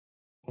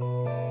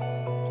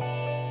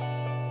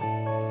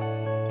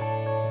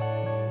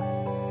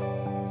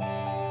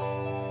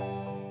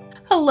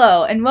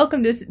Hello, and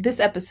welcome to this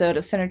episode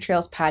of Center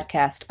Trails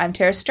Podcast. I'm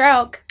Tara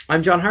Strauch.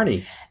 I'm John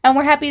Harney. And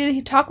we're happy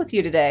to talk with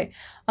you today.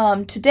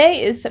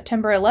 Today is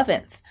September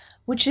 11th,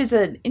 which is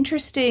an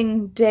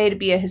interesting day to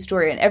be a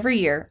historian every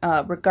year,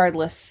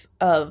 regardless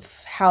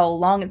of how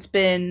long it's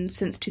been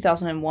since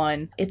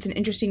 2001. It's an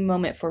interesting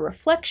moment for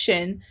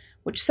reflection,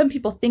 which some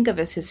people think of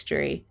as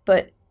history,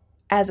 but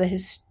as a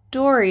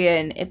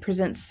historian, it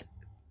presents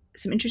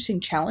some interesting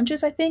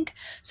challenges, I think.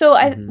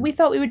 So we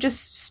thought we would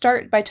just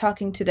start by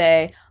talking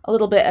today a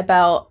little bit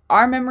about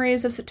our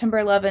memories of September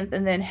 11th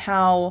and then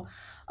how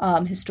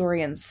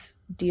historians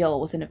deal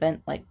with an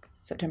event like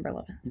September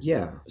 11th.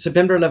 Yeah.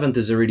 September 11th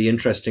is a really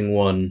interesting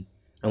one,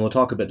 and we'll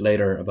talk a bit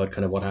later about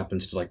kind of what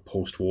happens to like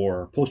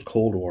post-war,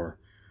 post-Cold War,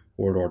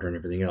 world order and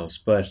everything else.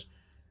 But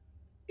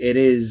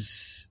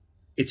it's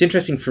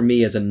interesting for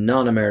me as a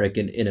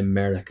non-American in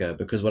America,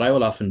 because what I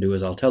will often do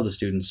is I'll tell the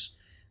students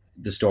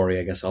the story,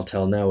 I guess I'll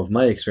tell now, of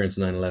my experience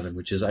in 9/11,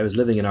 which is I was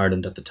living in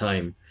Ireland at the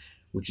time,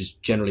 which is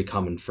generally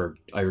common for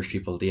Irish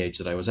people the age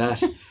that I was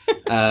at.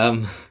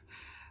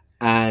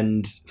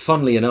 And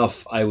funnily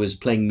enough, I was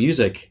playing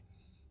music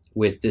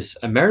with this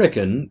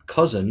American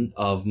cousin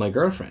of my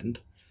girlfriend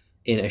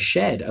in a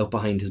shed out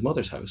behind his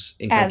mother's house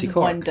in County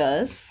Cork. As one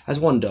does. As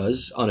one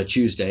does on a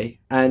Tuesday.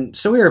 And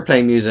so we were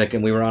playing music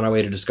and we were on our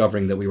way to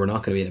discovering that we were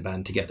not going to be in a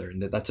band together.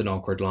 And that's an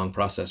awkward, long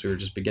process. We were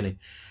just beginning.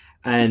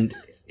 And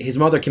his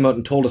mother came out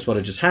and told us what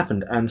had just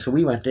happened. And so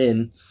we went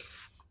in.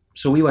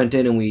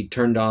 And we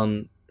turned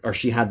on, or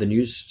she had the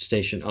news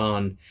station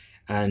on.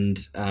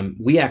 And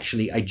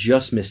I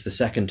just missed the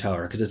second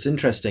tower, because it's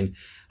interesting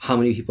how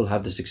many people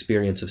have this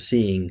experience of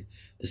seeing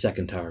the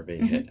second tower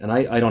being hit. And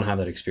I don't have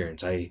that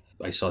experience. I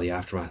saw the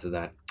aftermath of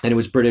that. And it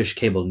was British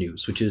cable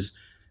news, which is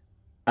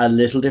a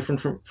little different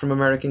from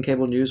American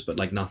cable news, but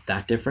like not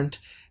that different.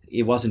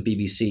 It wasn't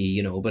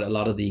BBC, but a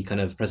lot of the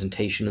kind of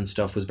presentation and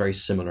stuff was very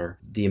similar.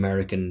 The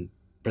American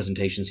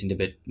presentation seemed a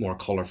bit more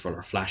colourful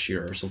or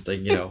flashier or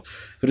something,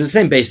 But it's the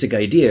same basic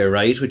idea,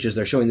 right? Which is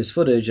they're showing this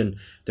footage and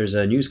there's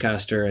a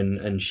newscaster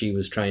and she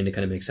was trying to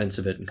kind of make sense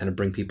of it and kind of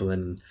bring people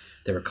in.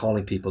 They were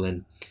calling people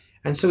in.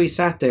 And so he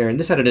sat there, and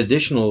this had an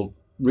additional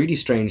really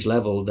strange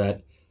level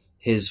that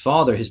his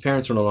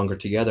parents were no longer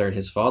together, and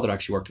his father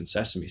actually worked in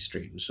Sesame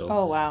Street. And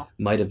so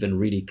might have been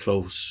really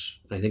close.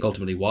 I think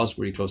ultimately was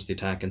really close to the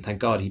attack, and thank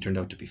God he turned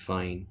out to be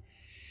fine.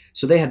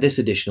 So they had this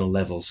additional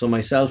level. So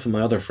myself and my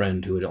other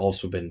friend, who had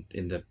also been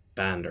in the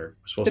band, or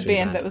was supposed to be in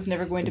the band that was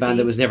never going to be. The band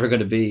that was never going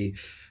to be,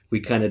 we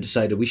kind of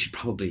decided we should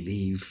probably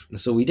leave. And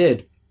so we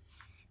did.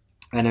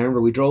 And I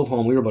remember we drove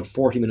home. We were about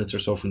 40 minutes or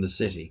so from the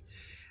city.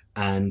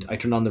 And I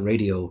turned on the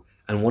radio,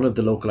 and one of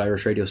the local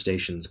Irish radio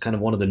stations, kind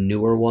of one of the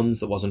newer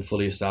ones that wasn't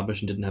fully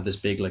established and didn't have this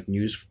big like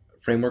news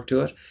framework to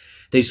it,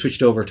 they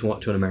switched over to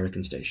an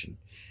American station.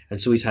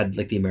 And so he's had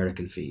like the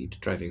American feed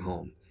driving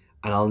home.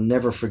 And I'll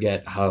never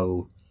forget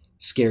how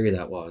scary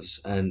that was.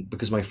 And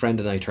because my friend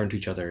and I turned to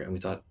each other and we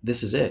thought,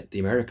 this is it. The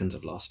Americans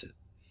have lost it.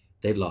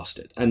 They've lost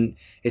it. And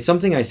it's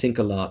something I think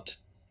a lot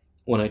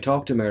when I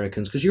talk to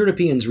Americans, because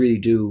Europeans really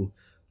do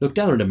look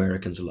down at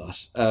Americans a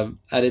lot. And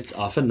it's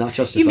often not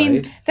justified. You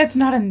mean that's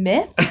not a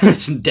myth?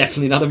 It's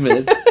definitely not a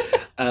myth.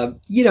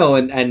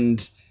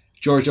 And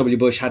George W.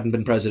 Bush hadn't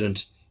been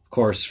president, of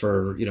course,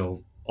 for,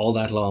 all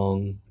that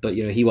long. But,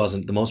 he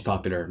wasn't the most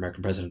popular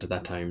American president at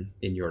that time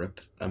in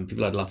Europe.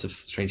 People had lots of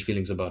strange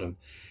feelings about him.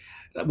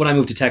 When I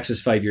moved to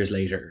Texas 5 years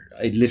later,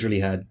 I literally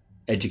had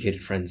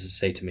educated friends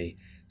say to me,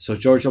 so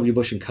George W.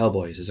 Bush and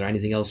cowboys, is there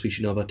anything else we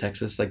should know about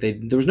Texas? Like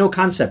there was no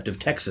concept of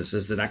Texas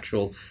as an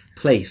actual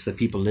place that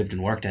people lived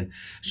and worked in.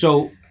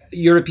 So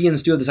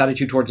Europeans do have this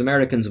attitude towards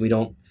Americans,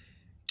 and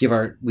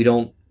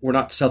we're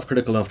not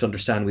self-critical enough to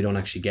understand we don't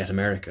actually get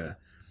America.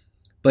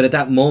 But at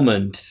that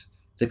moment,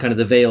 the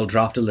veil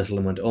dropped a little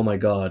and went, oh my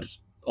God,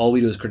 all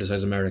we do is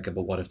criticize America,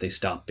 but what if they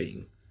stop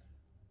being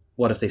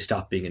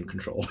in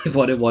control?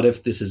 What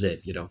if this is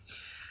it,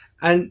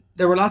 And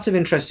there were lots of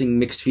interesting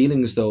mixed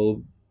feelings,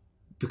 though,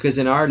 because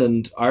in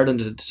Ireland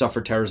had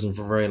suffered terrorism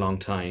for a very long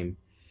time.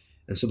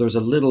 And so there was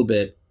a little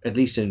bit, at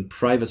least in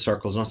private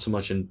circles, not so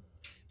much in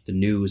the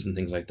news and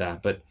things like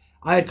that. But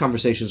I had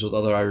conversations with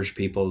other Irish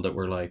people that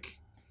were like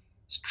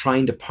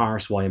trying to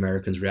parse why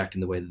Americans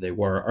reacted the way that they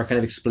were, or kind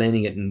of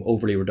explaining it in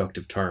overly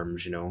reductive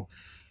terms,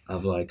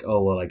 of like,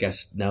 oh, well, I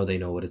guess now they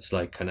know what it's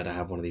like kind of to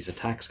have one of these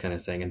attacks kind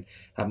of thing. And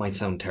that might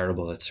sound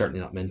terrible. It's certainly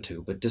not meant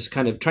to, but just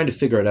kind of trying to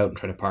figure it out and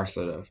trying to parse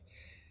it out.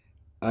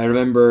 I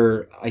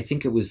remember, I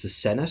think it was the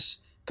Senate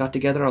got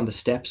together on the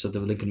steps of the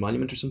Lincoln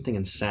Monument or something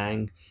and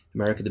sang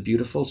America the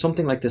Beautiful.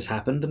 Something like this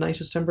happened the night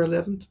of September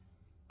 11th.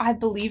 I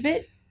believe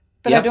it,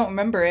 but yep. I don't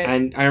remember it.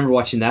 And I remember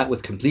watching that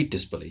with complete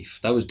disbelief.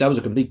 That was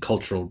a complete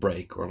cultural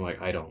break where I'm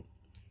like, I don't.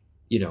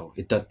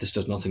 This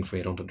does nothing for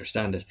me. I don't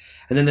understand it.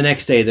 And then the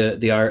next day,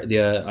 the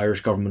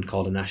Irish government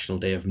called a national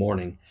day of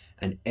mourning,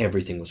 and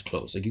everything was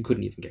closed. Like you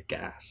couldn't even get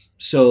gas.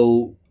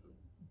 So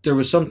there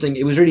was something.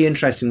 It was really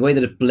interesting the way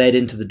that it bled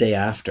into the day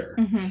after,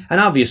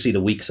 and obviously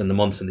the weeks and the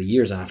months and the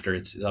years after.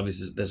 It's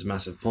obviously there's a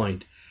massive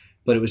point,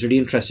 but it was really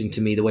interesting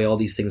to me the way all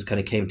these things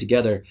kind of came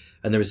together,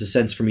 and there was a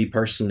sense for me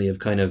personally of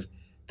kind of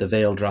the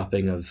veil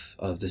dropping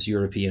of this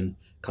European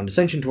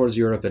condescension towards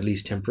Europe, at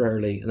least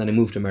temporarily, and then I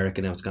moved to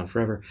America. Now it's gone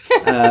forever.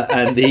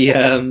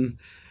 And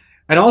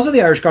also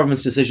the Irish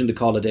government's decision to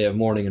call a day of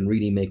mourning and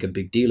really make a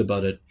big deal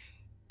about it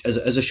as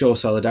a show of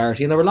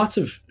solidarity. And there were lots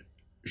of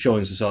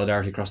showings of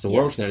solidarity across the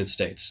world in the United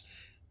States,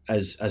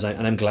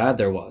 and I'm glad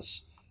there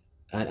was.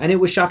 And it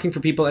was shocking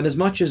for people. And as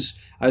much as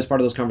I was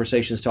part of those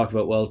conversations, talk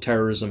about, well,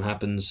 terrorism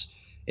happens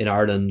in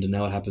Ireland and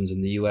now it happens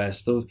in the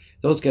US,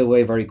 those go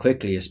away very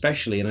quickly,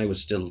 especially, and I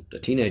was still a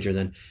teenager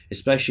then,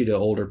 especially to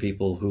older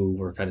people who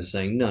were kind of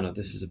saying, no,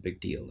 this is a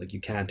big deal. Like, you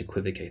can't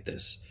equivocate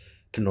this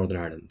to Northern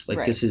Ireland.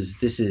 Like, this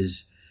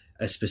is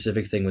a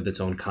specific thing with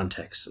its own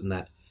context, and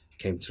that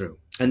came through.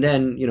 And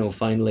then,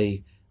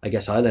 finally, I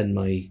guess I'll end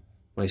my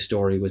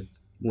story with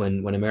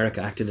when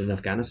America acted in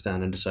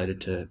Afghanistan and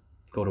decided to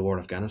go to war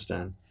in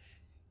Afghanistan.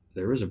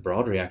 There was a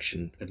broad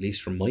reaction, at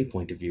least from my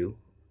point of view,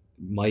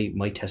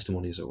 my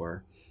testimony, as it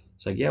were.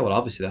 It's like, yeah, well,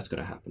 obviously that's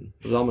going to happen.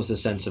 It was almost a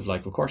sense of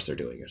like, of course they're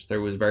doing it.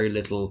 There was very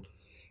little.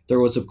 There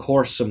was, of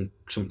course, some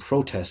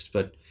protest,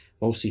 but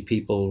mostly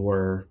people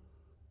were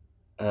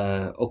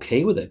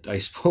okay with it. I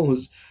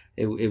suppose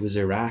it was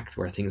Iraq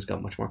where things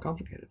got much more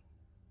complicated.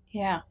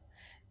 Yeah,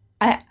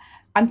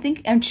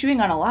 I'm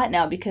chewing on a lot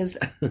now because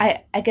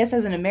I guess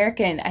as an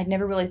American, I'd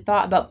never really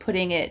thought about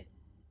putting it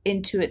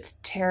into its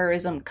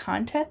terrorism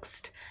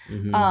context.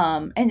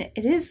 Mm-hmm. And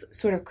it is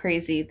sort of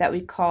crazy that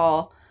we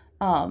call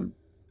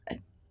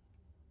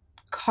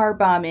car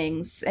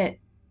bombings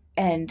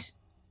and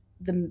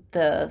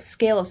the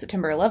scale of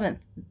September 11th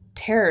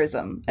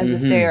terrorism as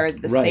if they are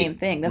the same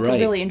thing. That's a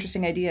really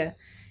interesting idea.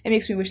 It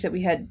makes me wish that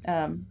we had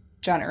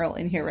John Earl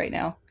in here right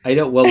now. I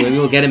don't. Well, maybe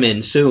we'll get him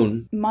in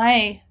soon.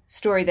 My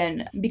story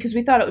then, because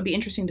we thought it would be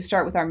interesting to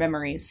start with our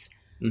memories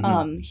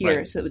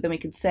here, so that then we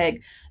could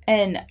seg.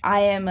 And I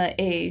am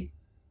a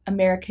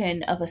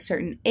American of a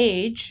certain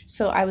age,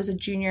 so I was a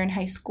junior in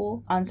high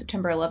school on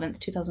September 11th,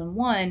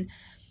 2001,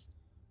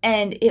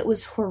 and it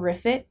was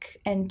horrific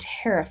and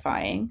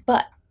terrifying.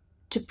 But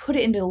to put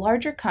it into a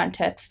larger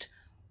context,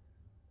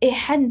 it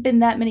hadn't been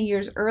that many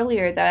years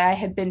earlier that I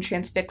had been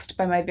transfixed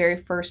by my very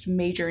first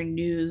major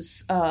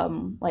news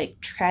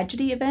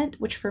tragedy event,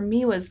 which for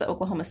me was the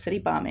Oklahoma City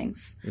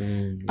bombings,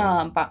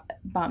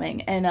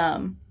 bombing.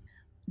 And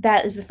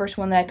that is the first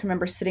one that I can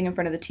remember sitting in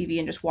front of the TV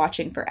and just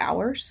watching for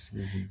hours.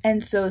 Mm-hmm.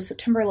 And so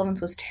September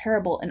 11th was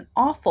terrible and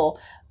awful,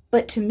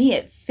 but to me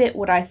it fit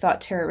what I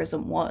thought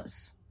terrorism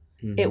was.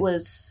 Mm-hmm. It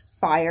was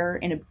fire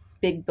in a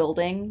big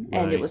building,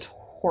 and it was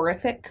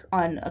horrific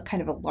on a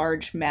kind of a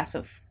large,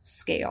 massive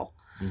scale.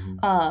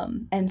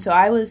 Mm-hmm. And so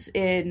I was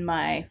in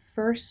my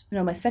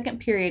second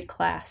period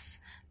class,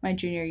 my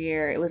junior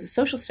year. It was a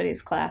social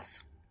studies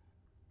class.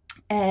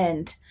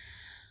 And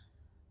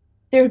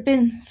there had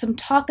been some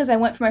talk as I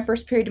went from my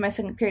first period to my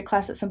second period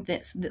class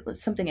that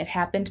something had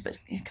happened, but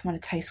come on,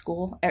 it's high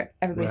school.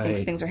 Everybody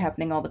thinks things are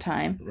happening all the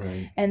time.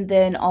 Right. And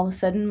then all of a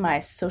sudden my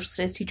social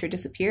studies teacher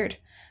disappeared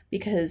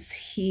because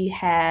he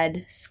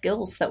had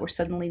skills that were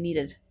suddenly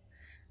needed.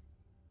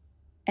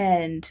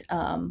 And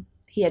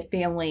he had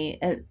family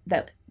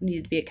that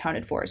needed to be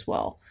accounted for as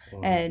well.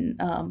 Wow.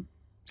 And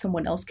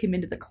someone else came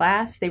into the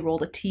class. They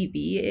rolled a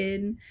TV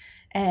in,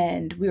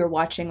 and we were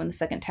watching when the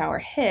second tower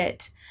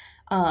hit.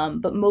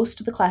 But most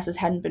of the classes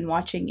hadn't been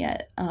watching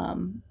yet.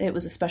 It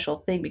was a special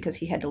thing because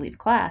he had to leave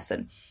class.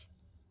 And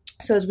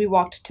so as we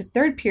walked to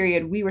third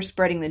period, we were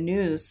spreading the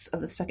news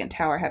of the second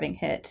tower having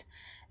hit.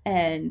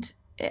 And,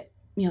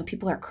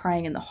 people are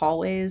crying in the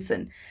hallways.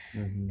 And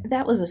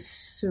that was a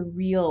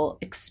surreal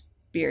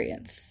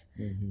experience.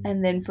 Mm-hmm.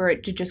 And then for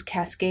it to just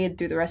cascade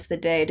through the rest of the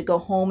day, to go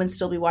home and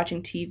still be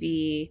watching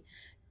TV,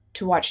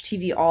 to watch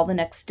TV all the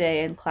next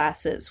day in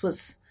classes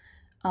was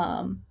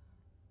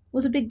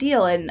a big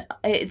deal. And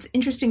it's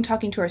interesting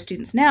talking to our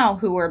students now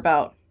who were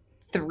about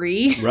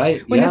 3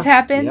 when this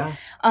happened. Yeah.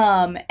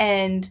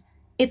 And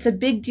it's a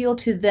big deal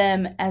to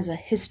them as a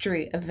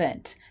history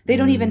event. They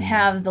don't even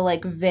have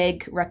the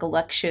vague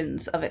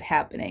recollections of it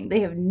happening. They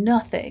have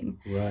nothing.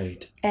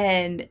 Right.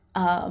 And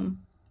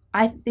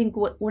I think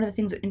one of the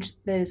things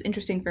that is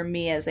interesting for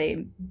me as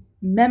a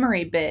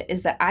memory bit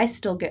is that I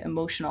still get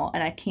emotional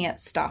and I can't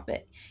stop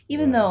it.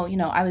 Even though,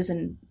 I was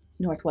in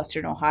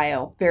Northwestern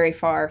Ohio, very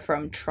far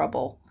from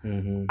trouble.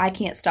 Mm-hmm. I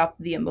can't stop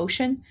the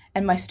emotion,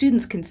 and my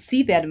students can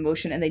see that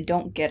emotion and they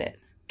don't get it.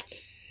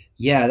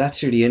 Yeah,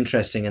 that's really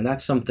interesting, and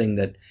that's something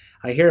that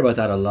I hear about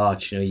that a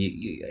lot.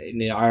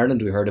 In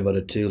Ireland we heard about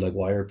it too. Like,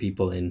 why are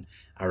people in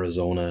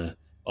Arizona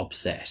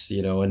upset?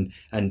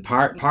 And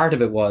part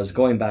of it was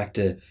going back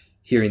to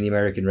hearing the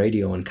American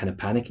radio and kind of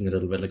panicking a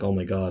little bit, like, oh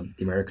my God,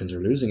 the Americans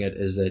are losing it.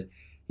 Is that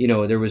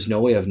there was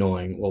no way of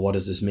knowing, well, what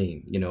does this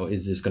mean?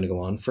 Is this going to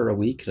go on for a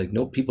week? Like,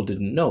 no, people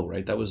didn't know,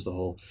 right? That was the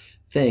whole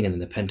thing. And then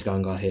the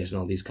Pentagon got hit and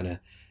all these kind of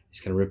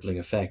rippling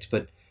effects.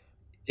 But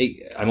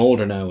I'm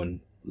older now and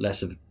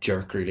less of a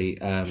jerk, really.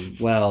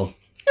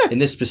 In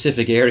this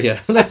specific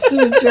area, less of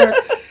a jerk.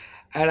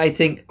 And I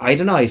think, I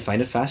don't know, I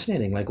find it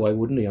fascinating. Like, why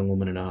wouldn't a young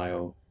woman in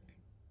Ohio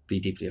be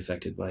deeply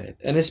affected by it?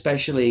 And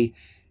especially,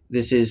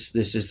 this is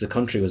the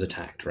country was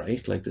attacked,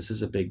 right? Like, this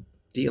is a big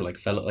deal.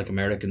 Like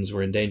Americans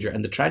were in danger,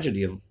 and the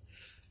tragedy of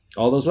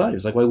all those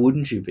lives. Like, why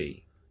wouldn't you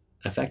be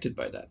affected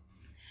by that?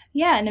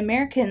 Yeah, and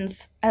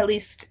Americans, at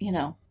least,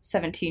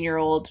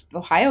 17-year-old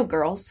Ohio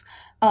girls,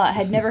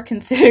 had never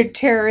considered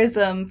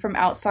terrorism from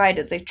outside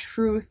as a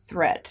true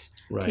threat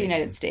to the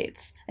United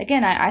States.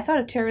 Again, I thought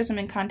of terrorism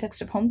in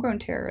context of homegrown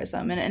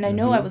terrorism, and I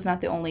know I was not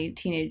the only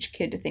teenage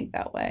kid to think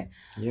that way.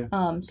 Yeah.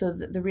 So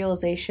the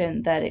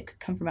realization that it could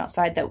come from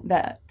outside,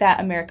 that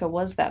America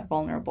was that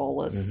vulnerable,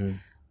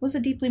 was a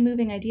deeply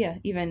moving idea,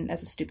 even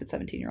as a stupid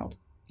 17-year-old.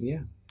 Yeah.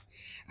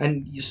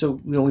 And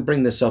so, we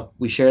bring this up,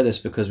 we share this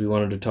because we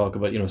wanted to talk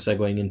about,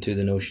 segueing into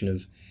the notion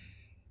of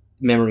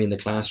memory in the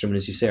classroom. And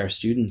as you say, our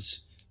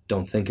students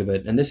don't think of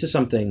it. And this is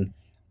something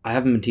I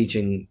haven't been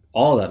teaching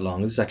all that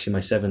long. This is actually my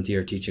 7th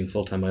year teaching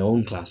full-time my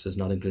own classes,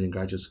 not including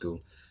graduate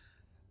school.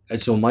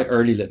 And so my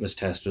early litmus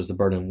test was the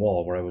Berlin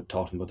Wall, where I would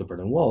talk to them about the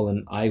Berlin Wall.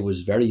 And I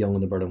was very young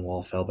when the Berlin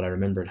Wall fell, but I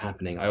remember it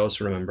happening. I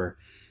also remember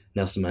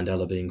Nelson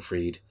Mandela being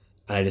freed.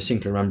 And I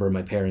distinctly remember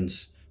my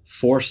parents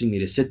forcing me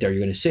to sit there. You're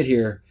going to sit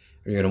here,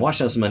 and you're going to watch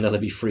Nelson Mandela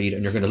be freed,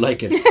 and you're going to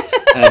like it.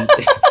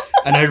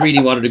 And I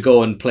really wanted to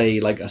go and play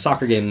like a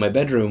soccer game in my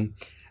bedroom.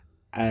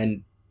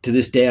 And to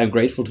this day, I'm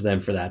grateful to them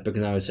for that,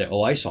 because I would say,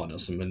 I saw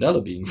Nelson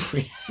Mandela being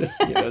freed.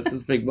 It's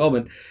this big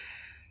moment.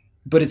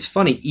 But it's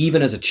funny,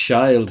 even as a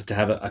child, to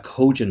have a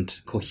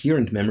cogent,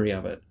 coherent memory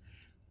of it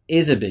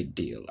is a big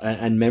deal.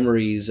 And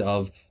memories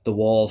of the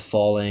wall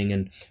falling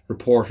and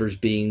reporters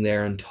being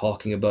there and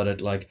talking about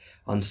it, like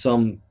on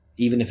some,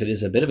 even if it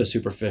is a bit of a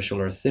superficial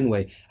or a thin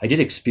way, I did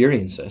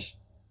experience it,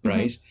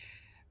 right?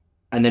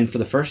 And then for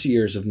the first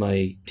years of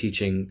my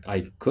teaching,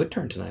 I could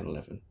turn to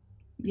 9/11.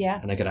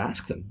 Yeah. And I could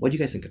ask them, what do you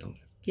guys think of 9/11?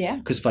 Yeah.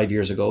 Because 5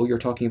 years ago, you're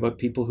talking about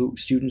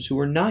students who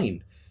were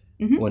 9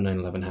 when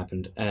 9/11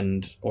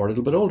 happened, or a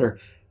little bit older.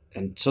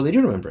 And so they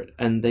do remember it,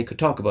 and they could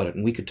talk about it,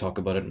 and we could talk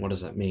about it, and what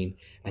does that mean?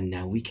 And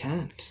now we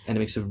can't. And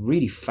it makes a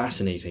really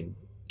fascinating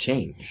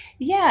change.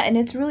 Yeah, and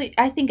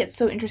I think it's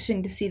so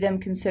interesting to see them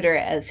consider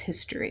it as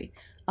history.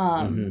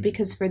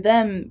 Because for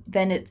them,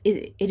 then it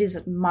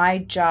is my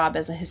job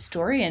as a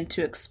historian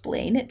to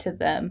explain it to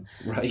them.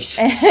 Right.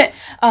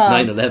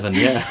 9/11,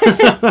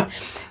 yeah.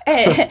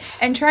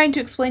 and trying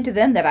to explain to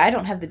them that I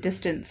don't have the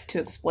distance to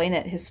explain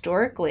it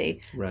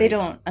historically. Right. They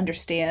don't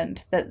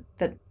understand that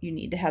you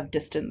need to have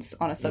distance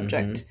on a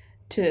subject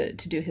to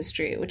do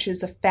history, which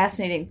is a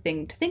fascinating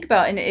thing to think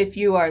about. And if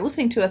you are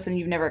listening to us and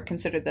you've never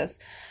considered this,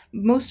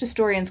 most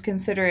historians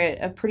consider it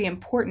a pretty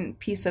important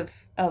piece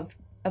of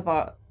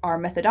our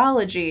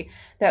methodology,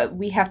 that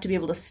we have to be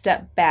able to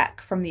step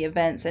back from the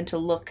events and to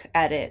look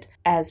at it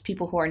as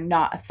people who are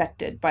not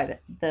affected by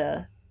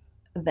the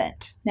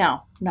event.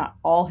 Now, not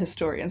all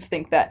historians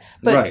think that,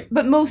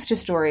 but most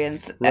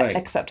historians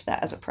accept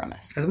that as a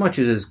premise. As much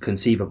as is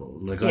conceivable.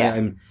 Like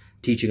I'm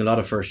teaching a lot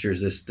of first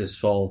years this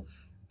fall,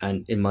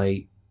 and in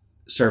my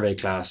survey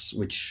class,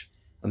 which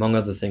among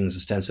other things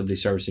ostensibly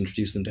serves to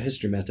introduce them to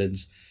history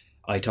methods,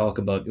 I talk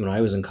about, when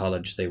I was in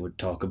college, they would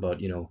talk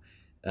about,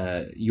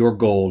 your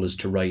goal is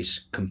to write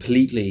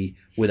completely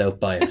without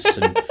bias,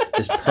 and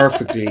this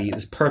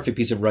perfect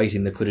piece of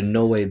writing that could in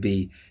no way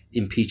be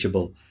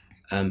impeachable.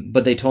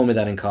 But they told me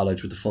that in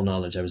college with the full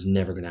knowledge I was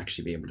never going to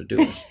actually be able to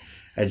do it.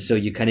 And so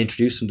you can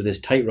introduce them to this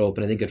tightrope,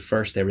 and I think at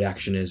first their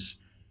reaction is,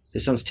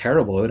 this sounds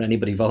terrible. Why would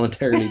anybody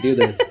voluntarily do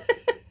this?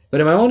 But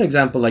in my own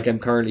example, like I'm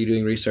currently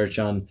doing research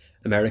on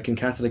American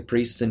Catholic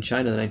priests in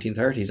China in the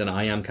 1930s, and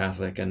I am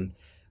Catholic, and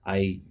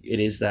it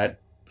is that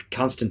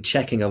constant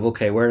checking of,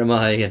 okay, where am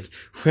I and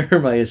where are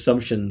my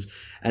assumptions?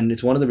 And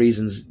it's one of the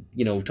reasons,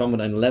 talking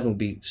about 9/11 would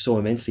be so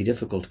immensely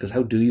difficult, because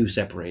how do you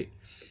separate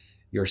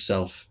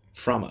yourself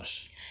from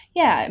it?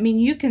 Yeah, I mean,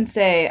 you can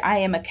say, I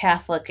am a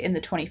Catholic in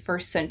the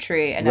 21st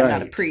century and I'm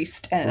not a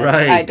priest, and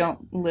I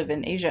don't live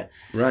in Asia.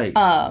 Right.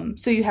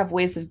 So you have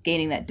ways of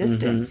gaining that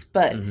distance,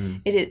 but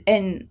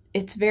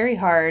it's very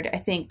hard, I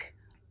think,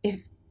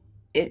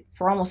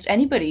 for almost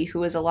anybody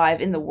who is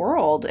alive in the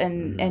world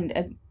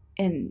and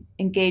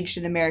engaged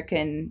in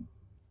American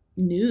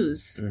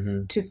news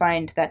to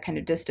find that kind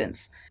of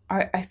distance.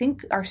 I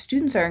think our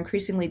students are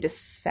increasingly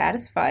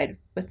dissatisfied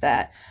with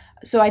that.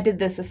 So I did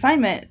this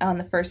assignment on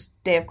the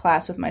first day of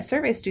class with my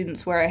survey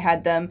students, where I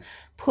had them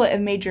put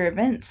major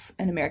events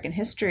in American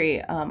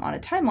history on a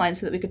timeline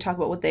so that we could talk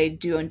about what they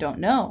do and don't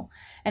know.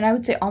 And I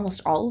would say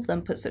almost all of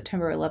them put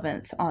September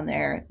 11th on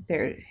their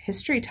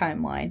history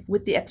timeline,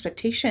 with the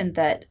expectation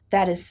that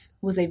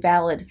was a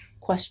valid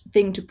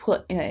thing to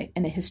put in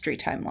a history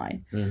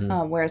timeline.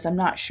 Whereas I'm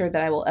not sure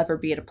that I will ever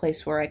be at a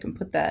place where I can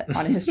put that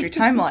on a history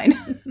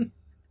timeline.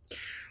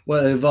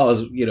 Well, it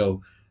involves,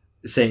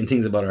 saying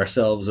things about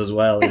ourselves as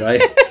well.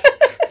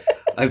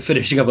 I'm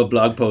finishing up a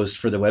blog post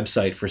for the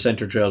website for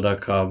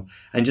centertrail.com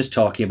and just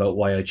talking about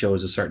why I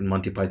chose a certain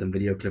Monty Python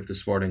video clip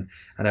this morning.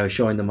 And I was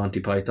showing them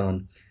Monty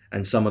Python,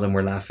 and some of them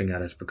were laughing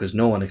at it because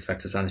no one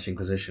expects a Spanish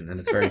Inquisition, and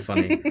it's very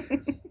funny.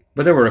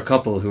 But there were a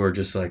couple who were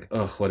just like,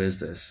 "Oh, what is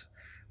this?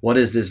 What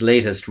is this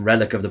latest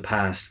relic of the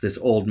past this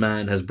old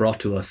man has brought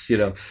to us?"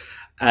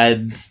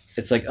 And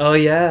it's like, oh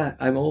yeah,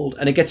 I'm old.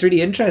 And it gets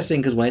really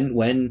interesting because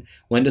when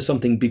does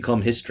something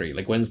become history?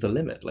 Like, when's the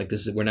limit? Like,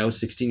 we're now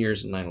 16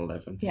 years in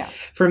 9/11. Yeah.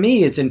 For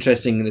me, it's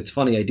interesting and it's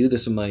funny. I do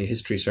this in my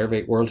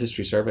world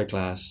history survey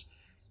class,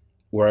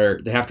 where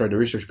they have to write a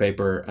research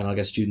paper, and I'll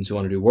get students who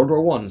want to do World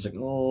War One. It's like,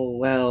 oh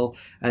well,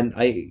 and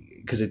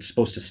because it's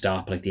supposed to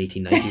stop like the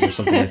 1890s or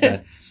something like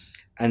that.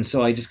 And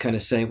so I just kind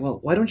of say, well,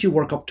 why don't you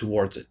work up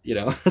towards it? You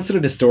know, that's what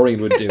an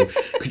historian would do.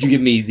 Could you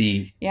give me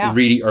the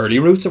really early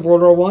roots of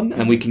World War One,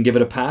 and we can give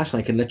it a pass, and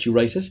I can let you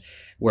write it?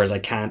 Whereas I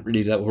can't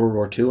really do that with World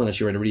War Two unless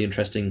you write a really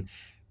interesting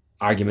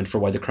argument for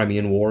why the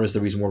Crimean War is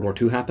the reason World War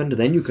Two happened.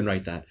 Then you can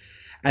write that.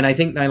 And I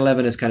think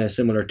 9/11 is kind of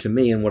similar to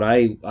me. And what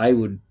I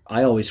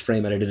always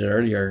frame it, I did it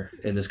earlier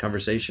in this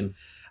conversation,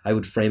 I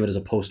would frame it as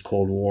a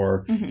post-Cold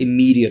War,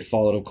 immediate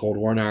fallout of Cold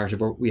War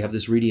narrative, where we have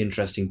this really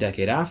interesting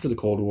decade after the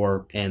Cold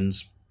War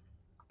ends,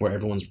 where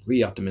everyone's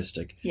really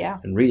optimistic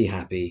and really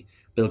happy.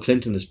 Bill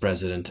Clinton is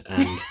president,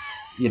 and,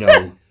 you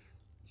know,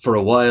 for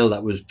a while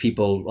that was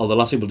people, although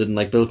lots of people didn't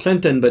like Bill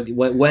Clinton, but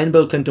when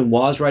Bill Clinton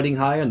was riding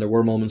high, and there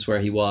were moments where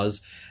he was,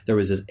 there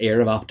was this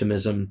air of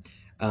optimism.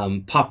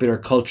 Popular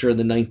culture in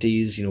the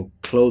 90s, you know,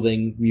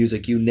 clothing,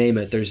 music, you name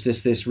it. There's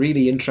this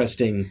really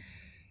interesting,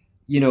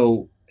 you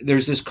know,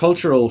 there's this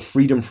cultural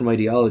freedom from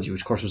ideology,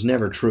 which of course was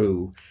never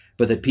true,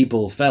 but that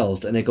people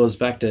felt. And it goes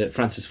back to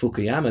Francis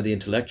Fukuyama, the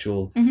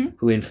intellectual,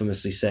 who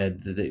infamously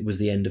said that it was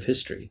the end of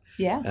history.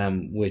 Yeah.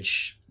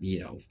 Which, you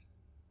know,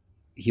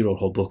 he wrote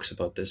whole books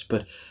about this,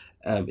 but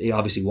it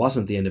obviously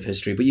wasn't the end of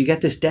history. But you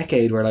get this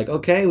decade where, like,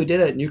 okay, we did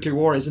it. Nuclear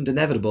war isn't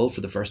inevitable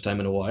for the first time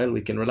in a while.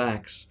 We can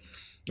relax.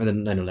 And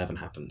then 9/11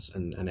 happens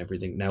and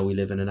everything. Now we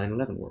live in a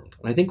 9/11 world.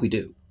 And I think we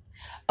do.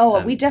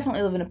 Oh, we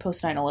definitely live in a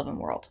post-9/11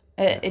 world.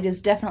 It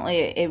is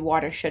definitely a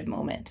watershed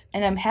moment.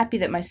 And I'm happy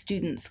that my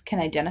students can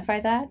identify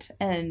that,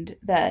 and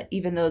that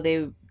even though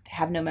they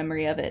have no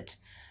memory of it,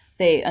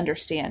 they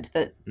understand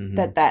that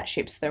that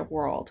shapes their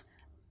world.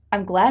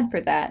 I'm glad for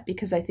that,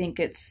 because I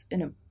think it's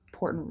an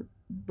important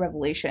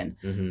revelation.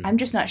 I'm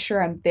just not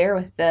sure I'm there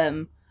with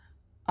them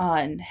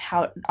on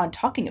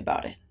talking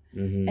about it.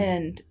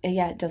 And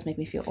yeah, it does make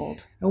me feel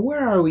old. And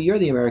where are we? You're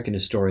the American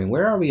historian.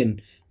 Where are we in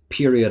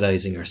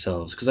periodizing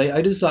ourselves? Because I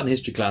do this a lot in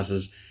history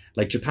classes.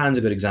 Like, Japan's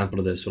a good example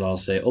of this. Where I'll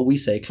say, oh, we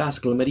say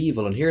classical and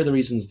medieval, and here are the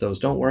reasons those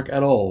don't work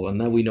at all, and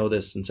now we know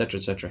this, etc.,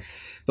 etc.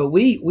 But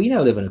we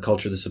now live in a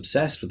culture that's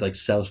obsessed with, like,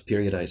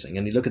 self-periodizing.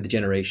 And you look at the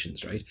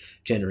generations, right?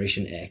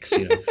 Generation X,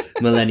 you know,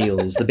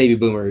 millennials, the baby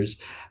boomers.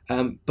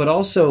 But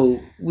also,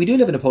 we do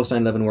live in a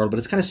post-9/11 world, but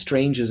it's kind of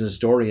strange as a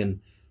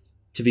historian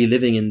to be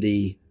living in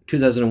the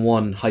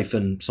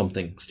 2001 -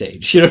 something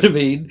stage, you know what I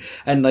mean?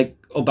 And, like,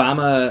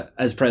 Obama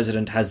as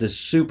president has this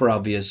super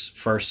obvious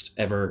first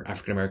ever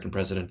African-American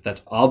president.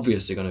 That's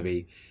obviously going to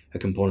be a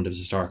component of his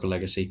historical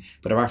legacy.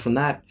 But apart from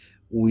that,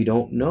 we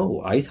don't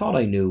know. I thought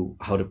I knew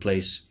how to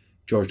place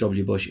George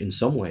W. Bush in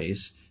some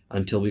ways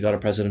until we got a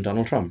President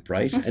Donald Trump,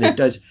 right? And it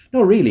does.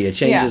 No, really, it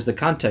changes the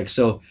context.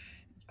 So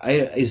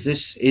is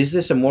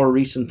this a more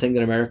recent thing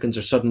that Americans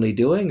are suddenly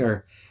doing,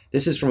 or...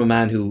 This is from a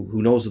man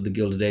who knows what the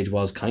Gilded Age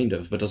was, kind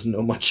of, but doesn't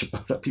know much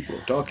about how people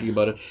are talking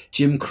about it.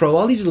 Jim Crow,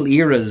 all these little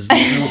eras,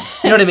 you know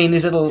what I mean?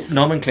 These little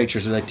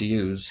nomenclatures we like to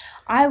use.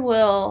 I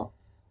will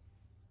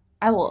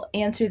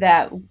answer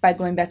that by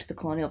going back to the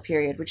colonial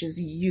period, which is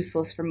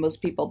useless for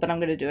most people, but I'm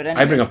going to do it anyways.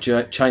 I bring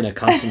up China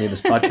constantly in this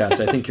podcast.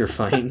 I think you're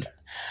fine.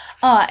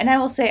 And I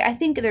will say, I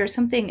think there's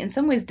something in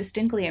some ways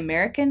distinctly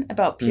American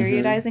about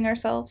periodizing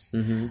ourselves.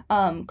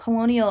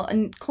 Colonial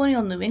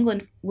New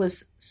England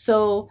was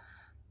so...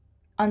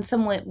 on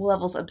some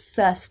levels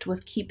obsessed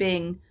with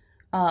keeping,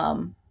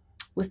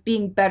 with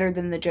being better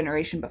than the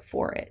generation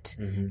before it.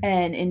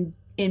 And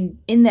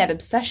in that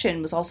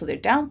obsession was also their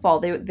downfall.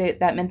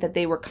 That meant that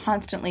they were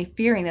constantly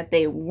fearing that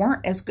they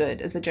weren't as good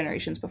as the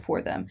generations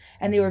before them.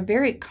 And they were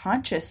very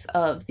conscious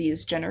of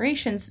these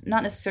generations,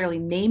 not necessarily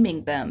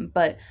naming them,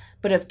 but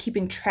of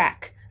keeping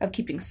track, of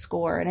keeping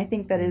score. And I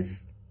think that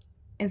is,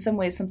 in some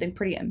ways, something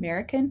pretty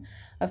American,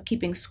 of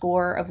keeping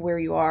score of where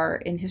you are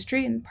in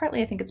history. And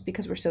partly I think it's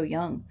because we're so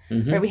young,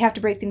 right? We have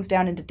to break things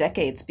down into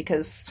decades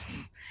because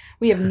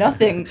we have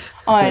nothing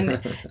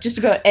on just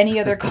about any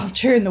other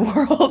culture in the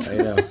world. I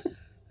know.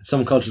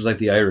 Some cultures like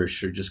the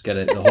Irish are just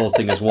the whole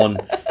thing is one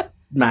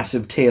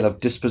massive tale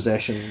of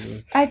dispossession.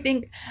 I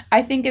think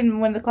in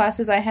one of the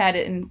classes I had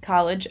in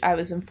college, I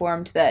was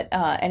informed that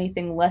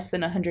anything less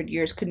than 100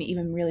 years couldn't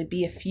even really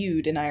be a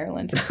feud in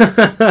Ireland.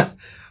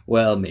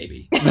 Well,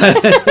 maybe.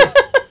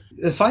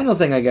 The final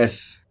thing, I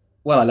guess,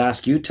 well, I'll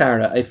ask you,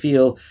 Tara. I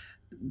feel,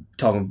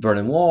 talking about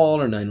Berlin Wall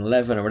or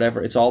 9/11 or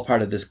whatever, it's all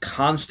part of this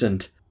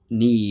constant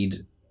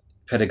need,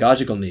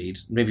 pedagogical need,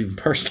 maybe even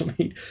personal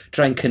need, to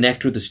try and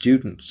connect with the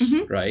students,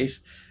 right?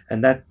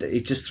 And that,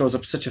 it just throws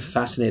up such a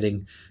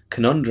fascinating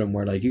conundrum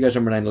where, like, you guys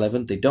remember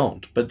 9/11? They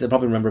don't, but they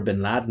probably remember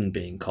Bin Laden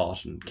being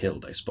caught and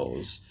killed, I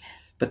suppose.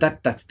 But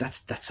that's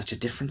such a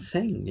different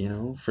thing, you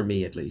know, for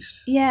me at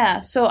least.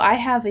 Yeah, so I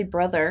have a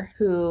brother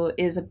who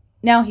is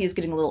now he's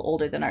getting a little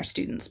older than our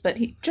students, but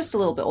he just a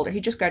little bit older. He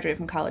just graduated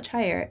from college.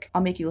 Hi, Eric.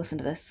 I'll make you listen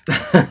to this.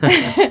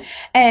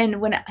 And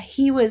when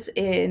he was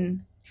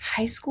in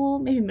high school,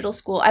 maybe middle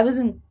school,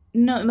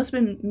 no, it must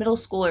have been middle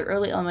school or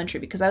early elementary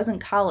because I was in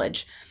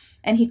college.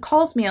 And he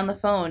calls me on the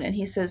phone and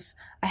he says,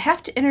 I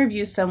have to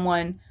interview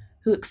someone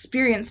who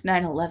experienced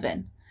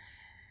 9/11.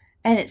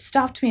 And it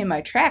stopped me in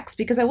my tracks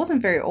because I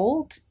wasn't very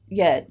old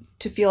yet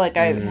to feel like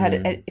I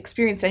had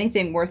experienced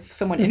anything worth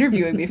someone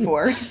interviewing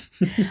before.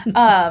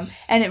 And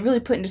it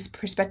really put into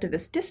perspective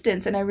this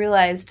distance. And I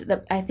realized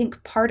that I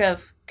think part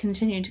of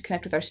continuing to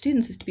connect with our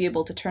students is to be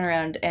able to turn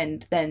around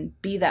and then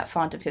be that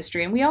font of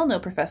history. And we all know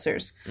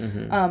professors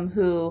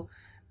who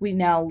we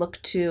now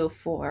look to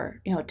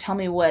for, tell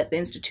me what the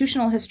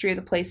institutional history of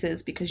the place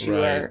is because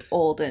you are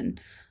old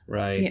and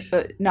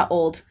not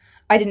old.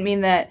 I didn't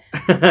mean that.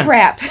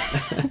 Crap.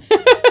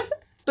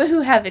 But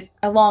who have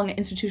a long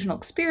institutional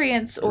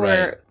experience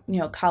or,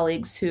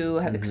 colleagues who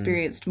have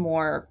experienced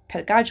more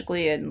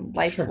pedagogically and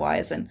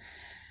life-wise. And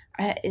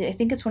I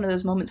think it's one of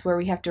those moments where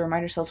we have to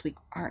remind ourselves we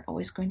aren't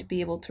always going to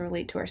be able to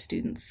relate to our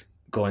students.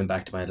 Going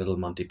back to my little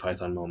Monty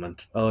Python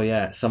moment. Oh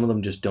yeah, some of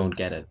them just don't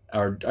get it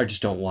or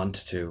just don't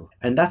want to.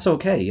 And that's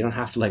okay. You don't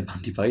have to like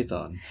Monty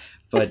Python.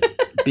 But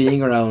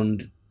being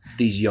around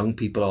these young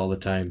people all the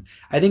time,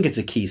 I think it's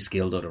a key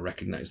skill though to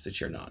recognize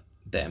that you're not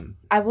them.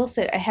 I will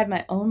say I had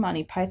my own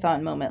Monty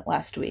Python moment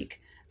last week.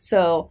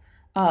 So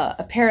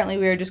apparently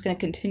we are just going to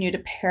continue to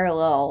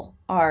parallel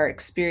our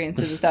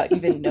experiences without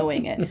even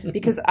knowing it.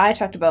 Because I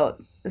talked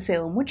about the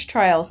Salem witch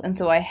trials, and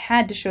so I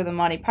had to show the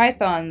Monty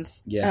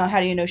Python's how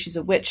do you know she's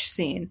a witch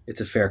scene. It's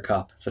a fair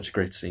cop. Such a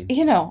great scene.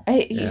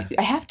 I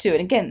have to.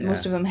 And again,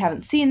 most of them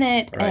haven't seen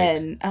it. Right.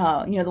 And,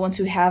 the ones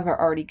who have are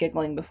already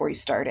giggling before you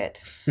start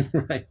it.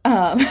 Right.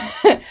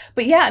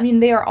 But yeah, I mean,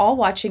 they are all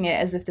watching it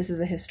as if this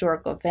is a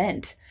historical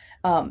event,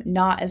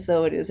 not as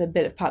though it is a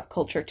bit of pop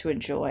culture to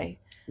enjoy.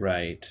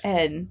 Right.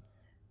 And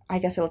I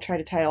guess I will try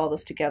to tie all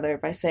this together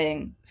by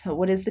saying, so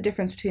what is the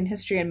difference between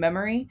history and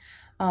memory?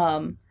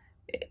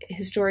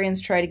 Historians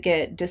try to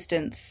get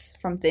distance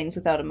from things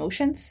without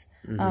emotions,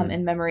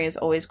 and memory is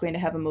always going to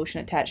have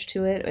emotion attached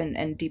to it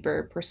and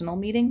deeper personal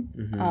meaning,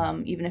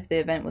 even if the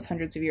event was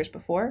hundreds of years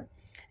before.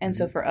 And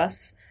so for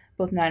us,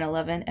 both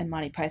 9/11 and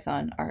Monty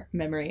Python are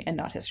memory and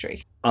not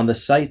history. On the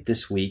site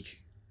this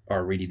week,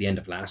 or really the end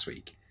of last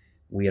week,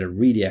 we had a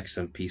really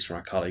excellent piece from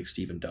our colleague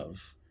Stephen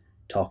Dove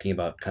talking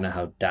about kind of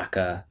how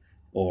DACA,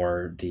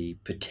 or the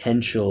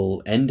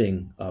potential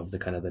ending of the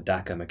kind of the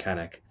DACA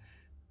mechanic,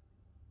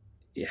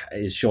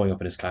 is showing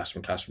up in his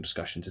classroom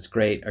discussions. It's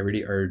great. I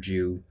really urge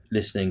you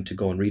listening to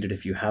go and read it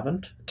if you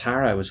haven't.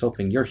 Tara, I was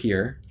hoping you're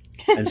here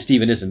and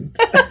Stephen isn't.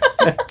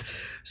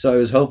 So I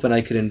was hoping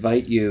I could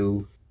invite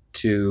you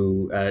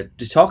to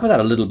talk about that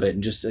a little bit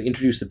and just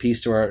introduce the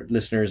piece to our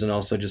listeners and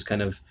also just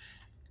kind of,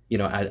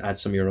 add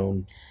some of your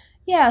own.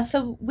 Yeah,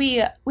 so we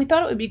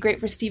thought it would be great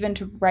for Stephen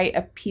to write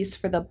a piece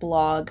for the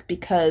blog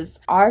because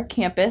our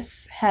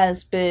campus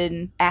has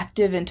been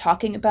active in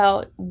talking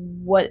about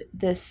what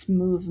this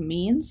move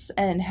means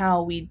and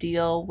how we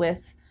deal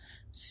with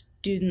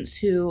students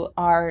who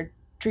are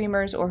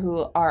dreamers or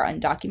who are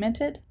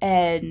undocumented.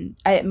 And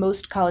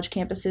most college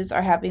campuses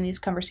are having these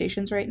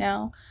conversations right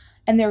now,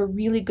 and they're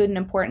really good and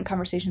important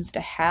conversations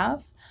to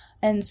have.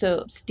 And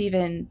so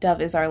Stephen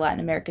Dove is our Latin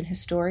American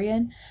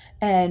historian,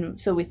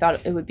 and so we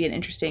thought it would be an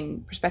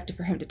interesting perspective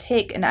for him to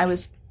take. And I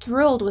was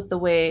thrilled with the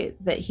way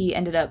that he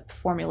ended up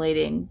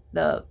formulating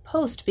the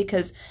post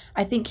because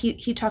I think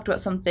he talked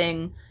about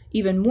something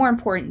even more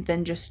important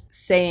than just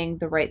saying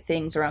the right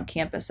things around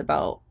campus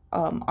about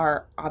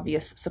our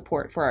obvious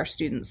support for our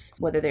students,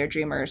 whether they're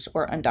dreamers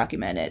or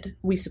undocumented.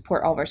 We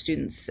support all of our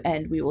students,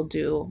 and we will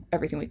do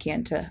everything we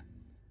can to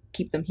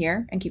keep them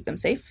here and keep them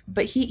safe.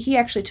 But he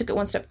actually took it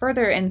one step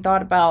further and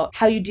thought about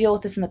how you deal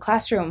with this in the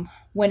classroom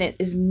when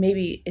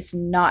it's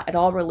not at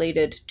all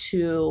related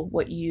to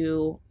what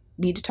you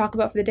need to talk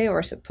about for the day or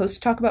are supposed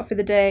to talk about for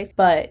the day,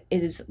 but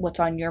it is what's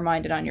on your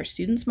mind and on your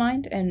students'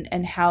 mind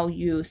and how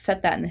you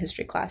set that in the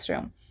history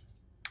classroom.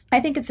 I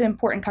think it's an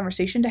important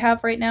conversation to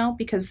have right now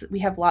because we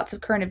have lots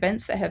of current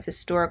events that have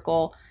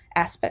historical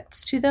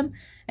aspects to them,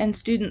 and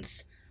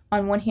students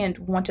on one hand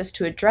want us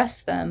to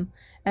address them,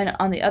 and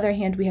on the other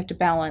hand we have to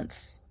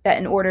balance that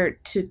in order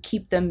to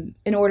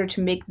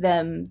make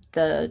them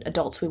the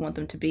adults we want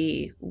them to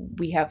be.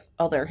 We have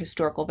other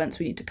historical events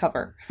we need to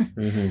cover.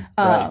 Right.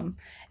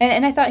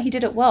 And I thought he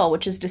did it well,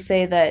 which is to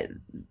say that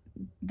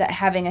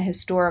having a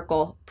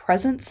historical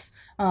presence,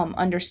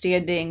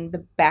 understanding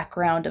the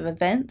background of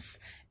events,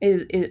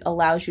 it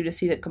allows you to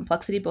see the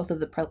complexity both of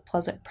the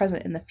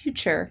present and the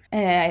future.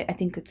 And I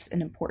think it's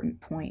an important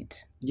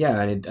point.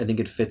 Yeah, and I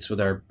think it fits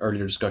with our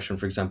earlier discussion,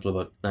 for example,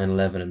 about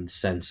 9/11 in the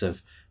sense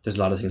of there's a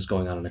lot of things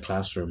going on in the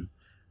classroom,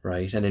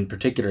 right? And in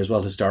particular as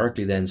well,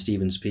 historically then,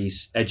 Stephen's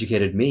piece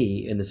educated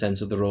me in the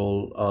sense of the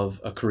role of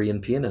a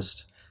Korean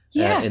pianist.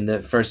 Yeah. In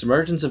the first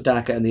emergence of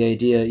DACA and the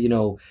idea,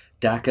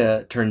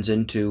 DACA turns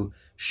into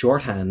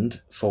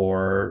shorthand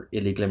for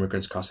illegal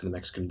immigrants crossing the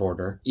Mexican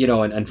border, you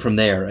know, and from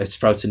there it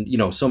sprouts in, you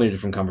know, so many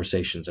different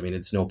conversations. I mean,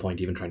 it's no point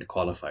even trying to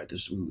qualify it.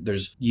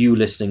 There's you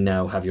listening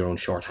now have your own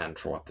shorthand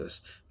for what this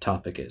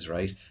topic is,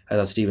 right? I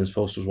thought Stephen's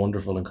post was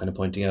wonderful in kind of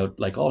pointing out,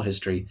 like all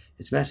history,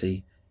 it's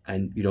messy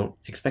and you don't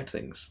expect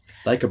things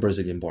like a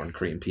Brazilian-born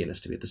Korean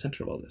pianist to be at the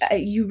center of all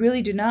this. You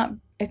really do not.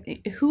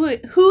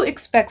 Who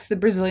expects the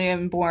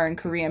Brazilian-born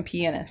Korean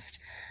pianist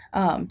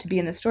to be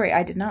in the story?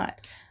 I did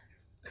not.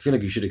 I feel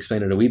like you should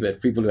explain it a wee bit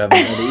for people who haven't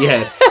read it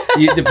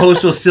yet. The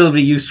post will still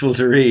be useful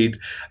to read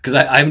because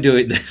I'm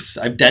doing this.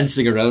 I'm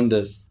dancing around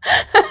it.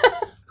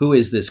 Who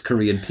is this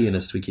Korean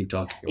pianist we keep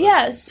talking about?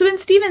 Yeah, so in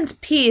Stephen's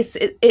piece,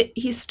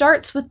 he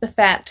starts with the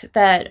fact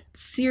that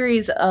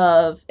series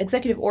of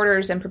executive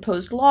orders and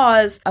proposed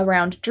laws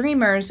around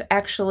Dreamers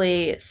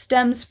actually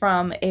stems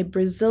from a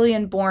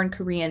Brazilian-born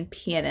Korean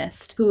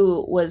pianist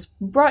who was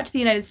brought to the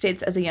United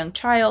States as a young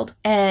child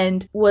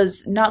and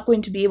was not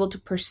going to be able to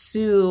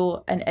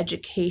pursue an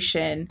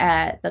education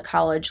at the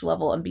college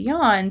level and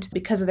beyond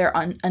because of their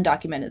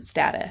undocumented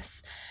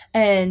status.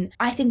 And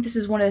I think this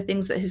is one of the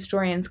things that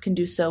historians can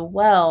do so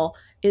well,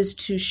 is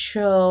to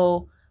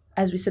show,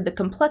 as we said, the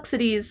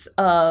complexities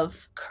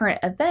of current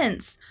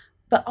events,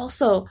 but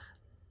also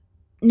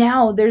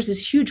now there's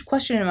this huge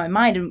question in my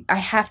mind, and I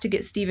have to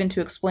get Stephen to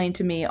explain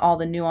to me all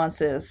the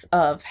nuances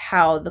of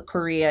how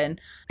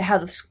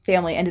this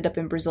family ended up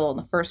in Brazil in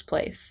the first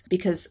place.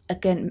 Because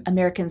again,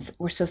 Americans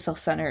were so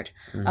self-centered.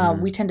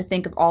 We tend to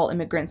think of all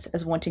immigrants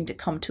as wanting to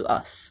come to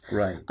us,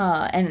 right?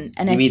 And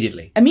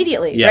Immediately,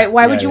 yeah, right?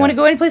 Why would you want to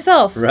go anyplace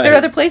else? Right. There are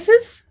other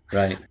places,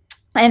 right?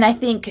 And I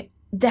think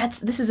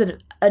this is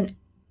an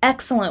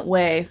excellent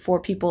way for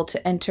people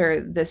to enter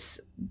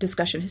this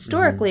discussion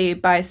historically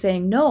by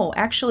saying, no,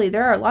 actually,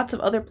 there are lots of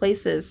other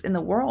places in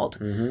the world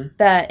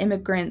that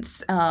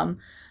immigrants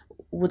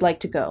would like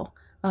to go.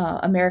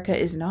 America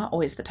is not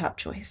always the top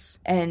choice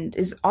and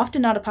is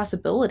often not a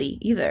possibility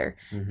either.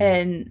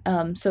 And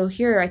so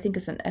here I think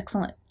is an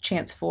excellent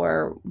chance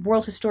for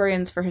world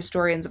historians, for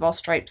historians of all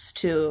stripes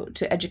to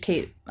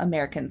educate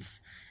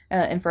Americans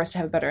and for us to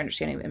have a better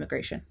understanding of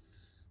immigration.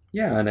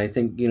 Yeah, and I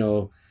think, you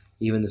know,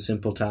 even the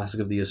simple task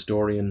of the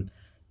historian,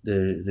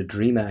 the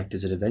DREAM Act,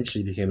 as it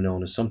eventually became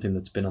known, as something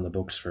that's been on the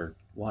books for,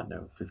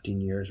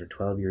 15 years or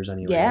 12 years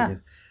anyway. Yeah.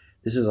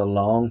 This is a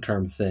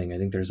long-term thing. I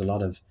think there's a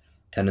lot of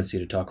tendency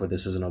to talk about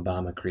this as an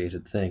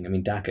Obama-created thing. I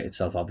mean, DACA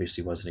itself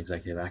obviously was an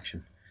executive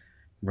action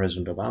from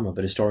President Obama,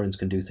 but historians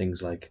can do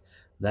things like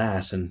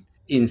that. And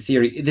in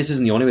theory, this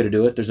isn't the only way to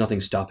do it. There's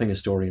nothing stopping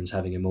historians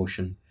having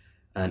emotion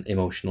and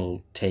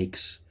emotional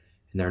takes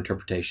in their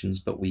interpretations,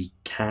 but we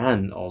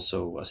can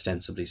also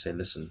ostensibly say,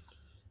 listen,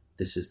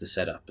 this is the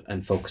setup,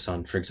 and focus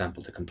on, for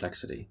example, the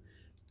complexity.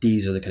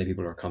 These are the kind of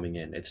people who are coming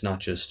in. It's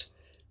not a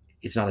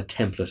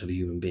template of a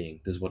human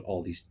being. This is what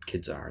all these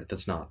kids are.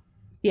 It's not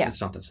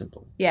that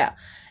simple. Yeah.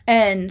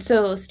 And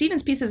so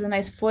Stephen's piece is a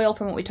nice foil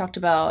from what we talked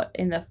about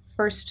in the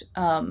first,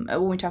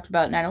 when we talked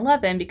about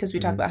 9/11, because we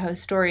talked about how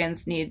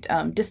historians need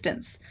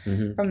distance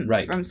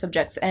from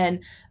subjects.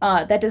 And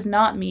that does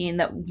not mean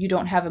that you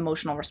don't have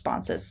emotional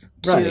responses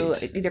to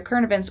either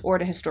current events or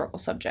to historical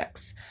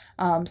subjects.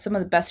 Some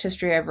of the best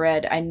history I've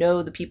read, I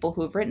know the people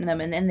who have written them,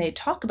 and then they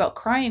talk about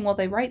crying while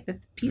they write the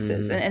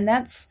pieces. And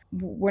that's,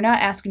 we're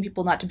not asking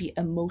people not to be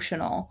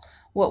emotional.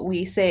 What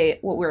we're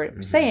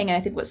saying, and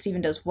I think what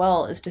Stephen does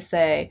well, is to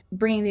say,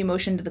 bringing the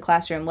emotion to the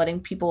classroom,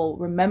 letting people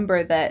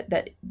remember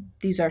that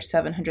these are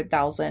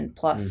 700,000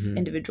 plus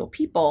individual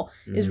people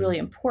is really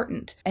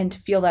important, and to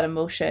feel that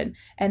emotion.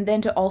 And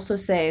then to also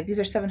say, these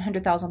are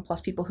 700,000 plus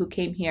people who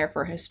came here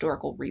for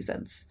historical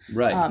reasons.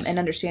 Right. And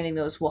understanding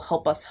those will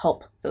help us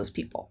help those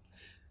people.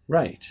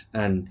 Right.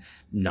 And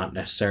not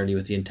necessarily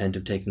with the intent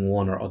of taking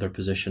one or other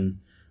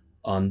position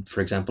on,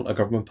 for example, a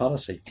government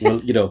policy.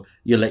 Well,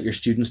 you let your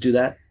students do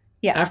that.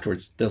 Yeah.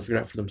 Afterwards, they'll figure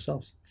it out for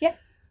themselves. Yeah.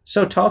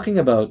 So talking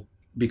about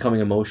becoming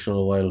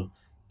emotional while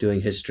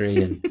doing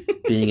history and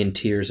being in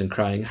tears and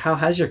crying, how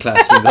has your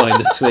class been going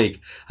this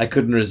week? I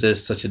couldn't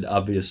resist such an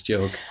obvious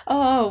joke.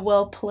 Oh,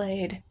 well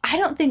played. I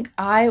don't think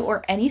I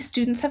or any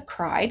students have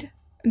cried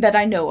that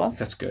I know of.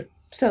 That's good.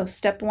 So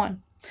step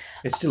one.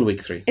 It's still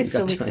week 3. It's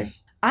still week 3.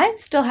 I'm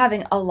still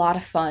having a lot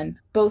of fun.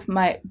 Both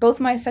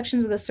my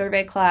sections of the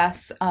survey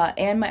class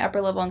and my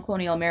upper level in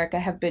colonial America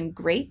have been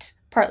great,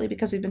 partly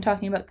because we've been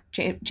talking about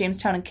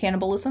Jamestown and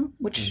cannibalism,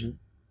 which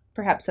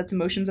perhaps sets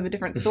emotions of a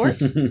different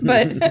sort.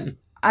 But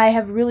I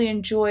have really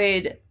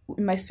enjoyed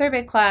my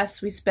survey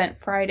class. We spent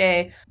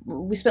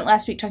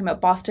last week talking about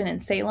Boston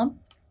and Salem.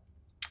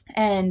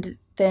 And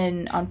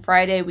then on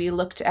Friday, we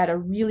looked at a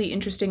really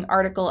interesting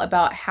article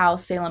about how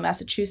Salem,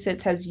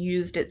 Massachusetts has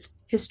used its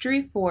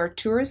history for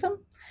tourism.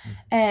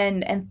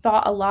 And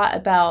thought a lot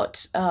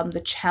about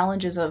the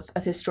challenges of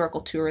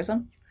historical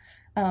tourism.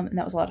 And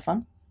that was a lot of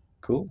fun.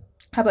 Cool.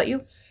 How about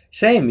you?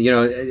 Same.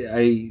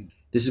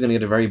 This is going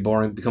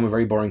to become a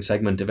very boring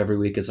segment of every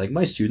week. It's like,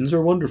 my students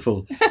are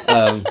wonderful.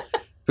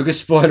 Because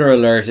spoiler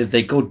alert, if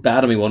they go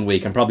bad on me one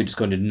week, I'm probably just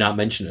going to not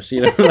mention it.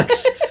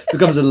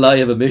 becomes a lie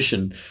of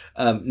omission.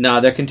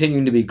 No, they're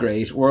continuing to be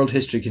great. World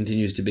history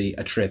continues to be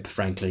a trip,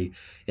 frankly.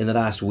 In the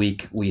last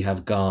week, we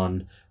have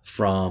gone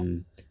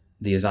from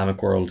the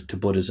Islamic world to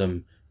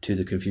Buddhism to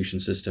the Confucian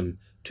system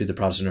to the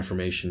Protestant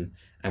Reformation,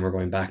 and we're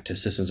going back to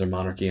systems of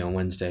monarchy on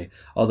Wednesday.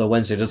 Although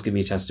Wednesday does give me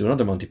a chance to do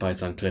another Monty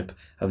Python clip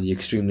of the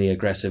extremely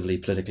aggressively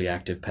politically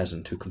active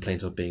peasant who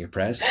complains about being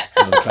oppressed.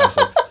 One of the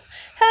classics.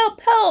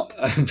 Help!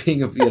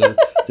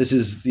 This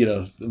is,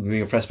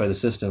 being oppressed by the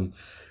system.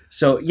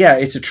 So, yeah,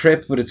 it's a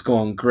trip, but it's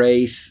going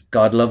great.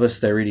 God love us,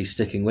 they're really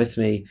sticking with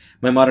me.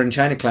 My modern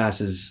China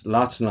class is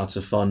lots and lots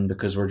of fun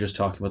because we're just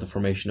talking about the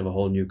formation of a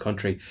whole new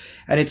country.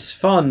 And it's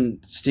fun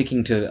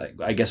sticking to,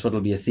 I guess, what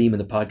will be a theme in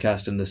the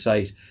podcast and the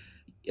site.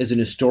 As an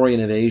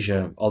historian of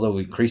Asia, although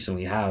we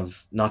increasingly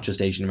have not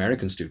just Asian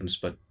American students,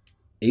 but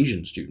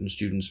Asian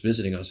students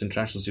visiting us,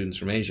 international students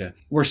from Asia,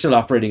 we're still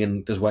operating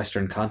in this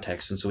Western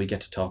context. And so we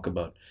get to talk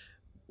about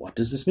what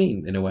does this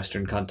mean in a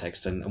Western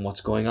context and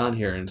what's going on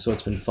here. And so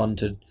it's been fun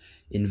to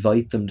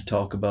invite them to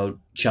talk about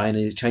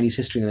Chinese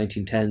history in the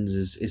 1910s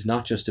is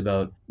not just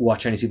about what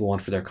Chinese people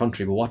want for their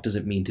country, but what does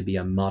it mean to be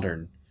a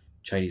modern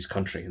Chinese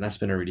country. And that's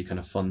been a really kind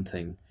of fun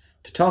thing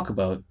to talk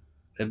about.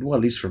 Well,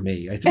 at least for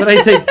me. But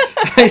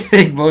I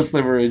think most of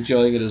them are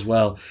enjoying it as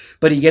well.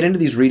 But you get into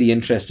these really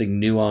interesting,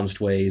 nuanced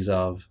ways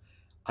of,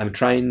 I'm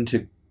trying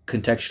to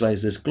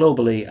contextualize this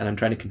globally, and I'm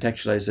trying to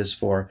contextualize this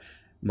for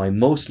my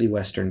mostly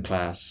Western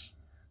class,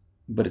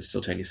 but it's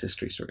still Chinese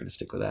history, so we're going to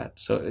stick with that.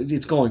 So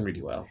it's going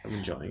really well. I'm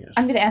enjoying it.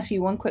 I'm going to ask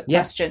you one quick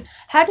question.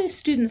 How do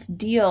students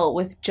deal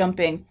with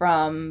jumping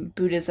from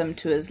Buddhism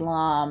to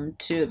Islam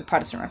to the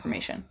Protestant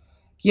Reformation?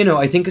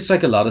 I think it's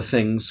like a lot of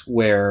things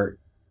where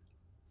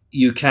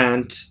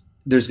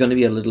there's going to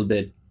be a little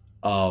bit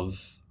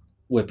of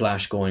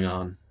whiplash going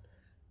on,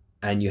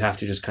 and you have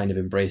to just kind of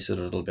embrace it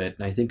a little bit.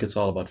 And I think it's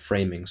all about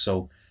framing.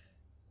 So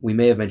we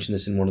may have mentioned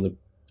this in one of the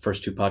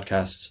first two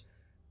podcasts.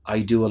 I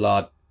do a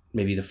lot,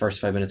 maybe the first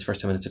 10 minutes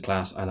of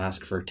class, and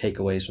ask for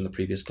takeaways from the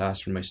previous class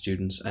from my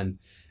students. And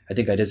I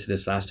think I did say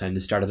this last time.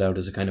 This started out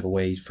as a kind of a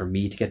way for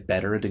me to get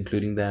better at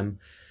including them.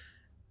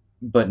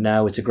 But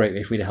now it's a great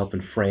way for me to help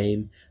and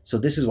frame. So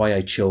this is why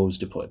I chose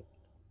to put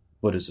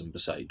Buddhism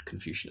beside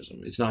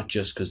Confucianism. It's not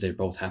just because they're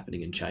both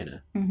happening in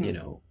China. Mm-hmm.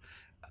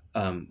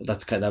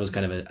 That was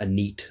kind of a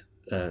neat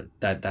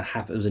that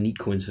happened. It was a neat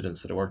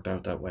coincidence that it worked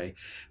out that way.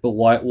 But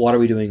what are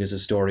we doing as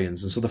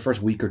historians? And so the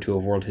first week or two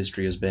of world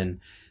history has been,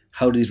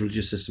 how do these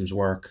religious systems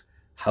work?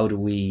 How do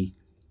we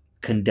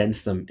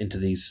condense them into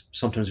these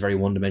sometimes very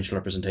one-dimensional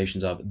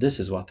representations of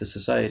this is what this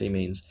society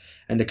means,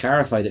 and to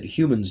clarify that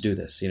humans do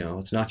this.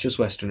 It's not just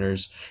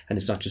Westerners and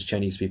it's not just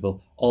Chinese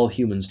people. All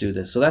humans do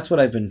this. So that's what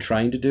I've been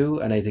trying to do,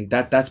 and I think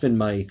that's been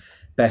my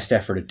best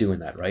effort at doing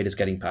that, right? Is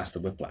getting past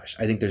the whiplash.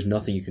 I think there's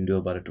nothing you can do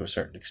about it to a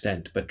certain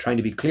extent, but trying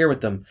to be clear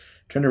with them,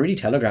 trying to really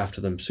telegraph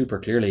to them super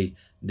clearly,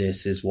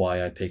 this is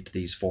why I picked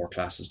these 4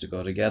 classes to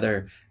go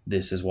together.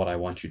 This is what I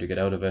want you to get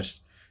out of it.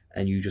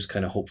 And you just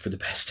kind of hope for the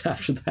best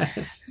after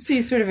that. So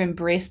you sort of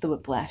embrace the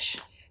whiplash.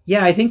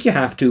 Yeah, I think you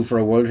have to for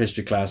a world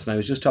history class. And I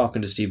was just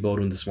talking to Steve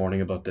Bowden this morning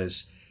about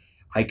this.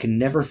 I can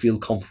never feel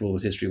comfortable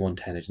with History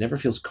 110. It never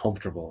feels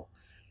comfortable.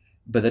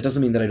 But that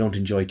doesn't mean that I don't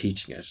enjoy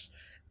teaching it.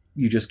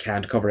 You just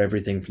can't cover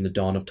everything from the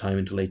dawn of time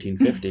until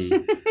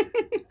 1850.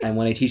 And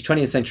when I teach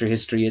 20th century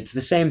history, it's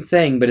the same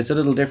thing, but it's a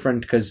little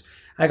different because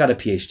I got a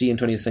PhD in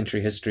 20th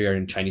century history, or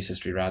in Chinese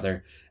history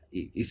rather.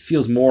 It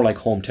feels more like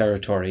home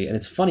territory. And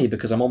it's funny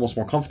because I'm almost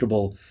more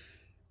comfortable.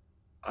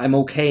 I'm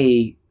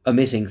okay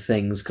omitting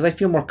things because I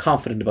feel more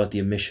confident about the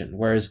omission.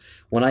 Whereas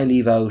when I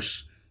leave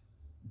out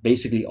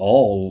basically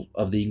all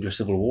of the English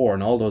Civil War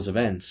and all those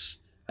events,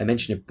 I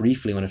mention it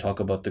briefly when I talk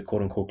about the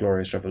quote-unquote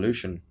Glorious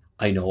Revolution.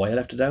 I know I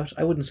left it out.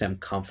 I wouldn't say I'm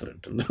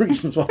confident in the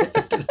reasons why I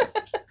left it out.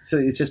 So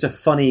it's just a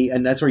funny,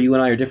 and that's where you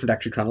and I are different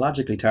actually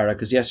chronologically, Tara,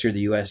 because yes, you're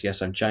the US,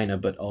 yes, I'm China,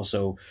 but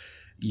also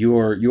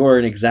you're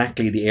in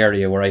exactly the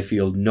area where I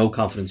feel no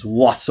confidence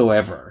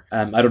whatsoever.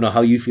 I don't know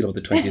how you feel about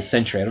the 20th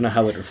century. I don't know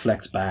how it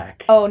reflects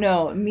back. Oh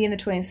no, me and the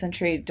 20th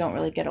century don't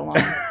really get along.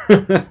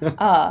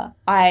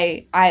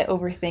 I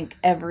overthink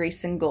every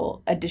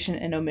single addition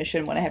and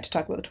omission when I have to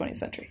talk about the 20th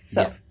century.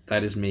 So yeah,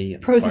 that is me.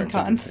 Pros and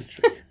cons.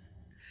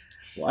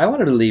 Well, I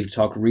wanted to leave to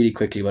talk really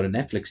quickly about a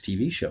Netflix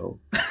TV show.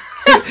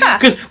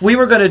 Because we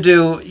were going to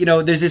do,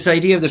 there's this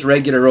idea of this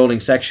regular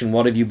rolling section.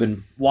 What have you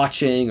been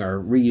watching or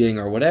reading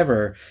or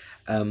whatever?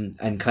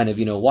 And kind of,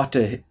 what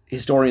do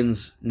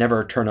historians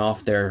never turn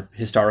off their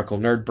historical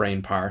nerd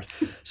brain part?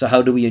 So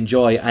how do we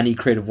enjoy any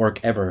creative work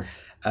ever?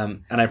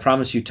 And I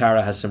promise you,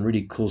 Tara has some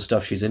really cool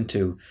stuff she's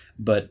into,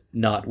 but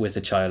not with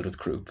a child with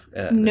croup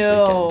this weekend.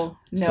 No,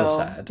 so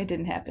sad. It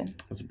didn't happen.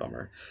 That's a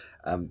bummer.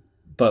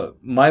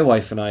 But my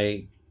wife and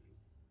I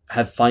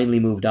have finally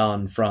moved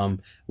on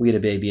from, we had a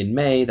baby in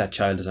May, that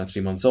child is now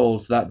 3 months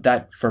old, so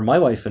that for my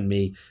wife and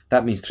me,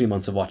 that means 3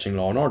 months of watching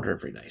Law and Order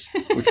every night,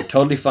 which we're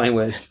totally fine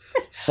with.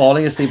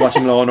 Falling asleep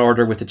watching Law and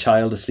Order with the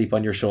child asleep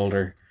on your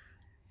shoulder,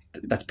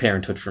 that's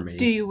parenthood for me.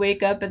 Do you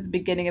wake up at the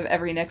beginning of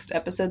every next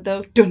episode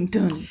though? Dun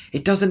dun.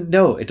 It doesn't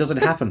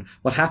happen.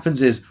 What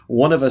happens is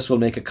one of us will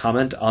make a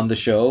comment on the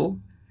show,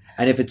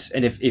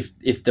 And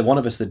if the one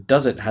of us that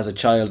does it has a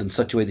child in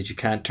such a way that you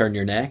can't turn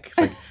your neck, it's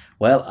like,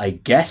 well, I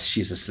guess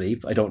she's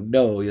asleep. I don't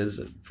know. Is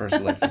a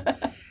personal thing.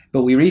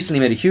 But we recently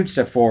made a huge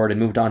step forward and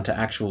moved on to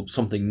actual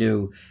something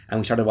new, and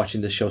we started watching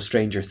this show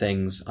Stranger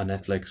Things on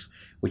Netflix,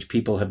 which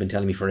people have been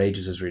telling me for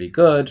ages is really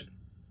good.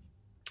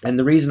 And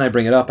the reason I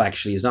bring it up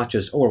actually is not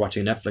just, oh, we're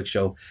watching a Netflix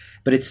show,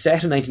 but it's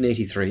set in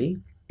 1983,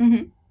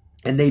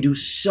 and they do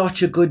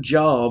such a good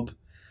job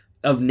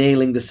of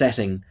nailing the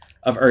setting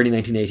of early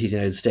 1980s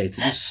United States.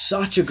 They do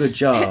such a good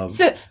job.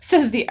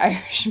 Says the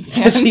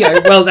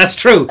Irishman. Well, that's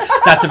true.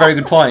 That's a very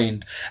good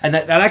point. And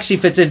that actually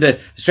fits into...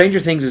 Stranger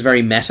Things is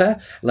very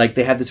meta. Like,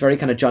 they have this very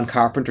kind of John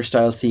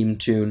Carpenter-style theme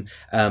tune.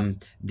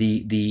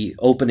 The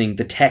opening,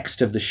 the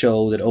text of the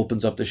show that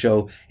opens up the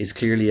show is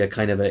clearly a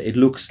kind of a... It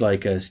looks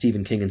like a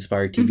Stephen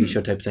King-inspired TV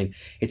show type thing.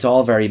 It's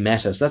all very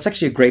meta. So that's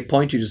actually a great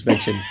point you just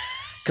mentioned.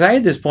 Because I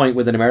had this point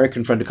with an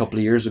American friend a couple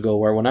of years ago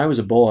where when I was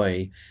a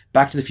boy,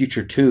 Back to the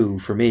Future 2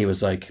 for me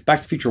was like, Back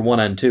to the Future 1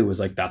 and 2 was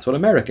like, that's what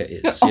America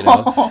is, you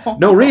know?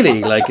 No,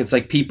 really. Like, it's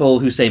like people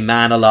who say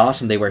man a lot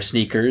and they wear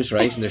sneakers,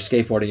 right? And they're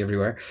skateboarding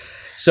everywhere.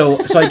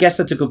 So I guess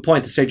that's a good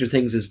point. The Stranger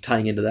Things is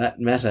tying into that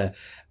meta.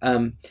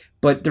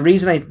 But the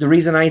reason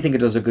I think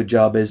it does a good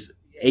job is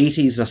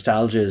 80s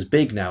nostalgia is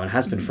big now and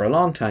has been for a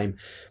long time,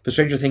 but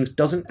Stranger Things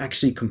doesn't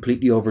actually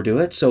completely overdo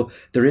it. So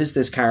there is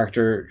this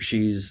character,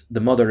 she's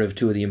the mother of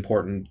two of the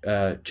important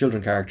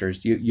children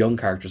characters, young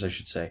characters I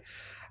should say,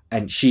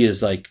 and she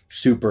is like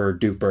super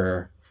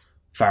duper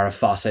Farrah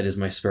Fawcett is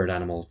my spirit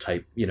animal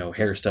type, you know,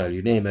 hairstyle,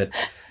 you name it.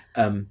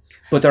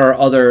 But there are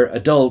other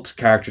adult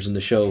characters in the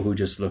show who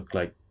just look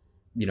like,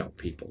 you know,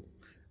 people.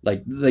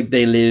 Like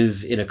they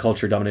live in a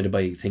culture dominated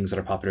by things that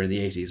are popular in the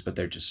 80s, but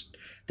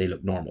they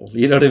look normal.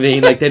 You know what I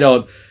mean? Like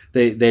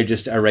they're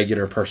just a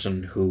regular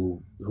person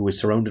who is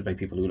surrounded by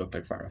people who look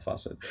like Farrah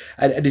Fawcett.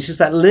 And it's just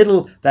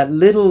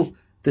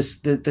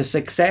the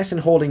success in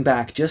holding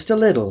back just a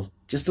little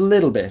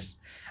bit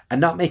and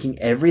not making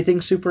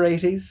everything super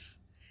 80s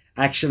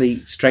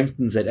actually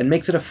strengthens it and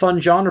makes it a fun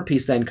genre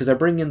piece then, because they're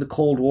bringing in the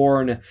Cold War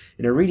in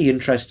a really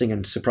interesting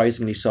and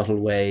surprisingly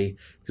subtle way,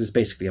 because it's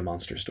basically a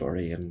monster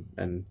story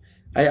and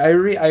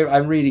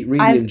I'm really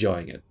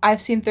enjoying it.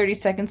 I've seen 30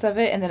 seconds of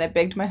it, and then I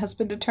begged my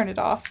husband to turn it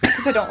off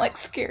because I don't like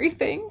scary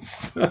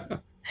things. And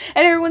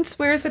everyone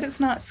swears that it's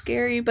not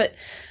scary, but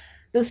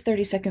those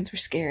 30 seconds were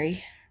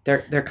scary.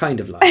 They're kind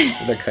of lying.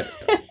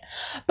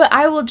 But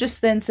I will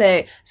just then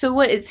say, so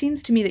what it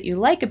seems to me that you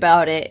like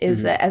about it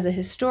is that as a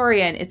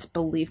historian, it's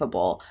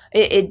believable.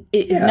 It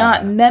is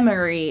not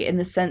memory in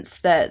the sense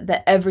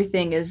that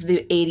everything is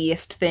the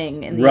 80th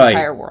thing in the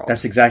entire world.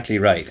 That's exactly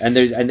right.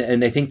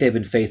 And I think they've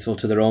been faithful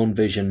to their own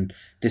vision.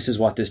 This is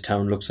what this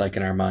town looks like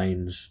in our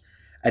minds.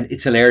 And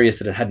it's hilarious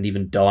that it hadn't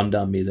even dawned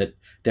on me that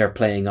they're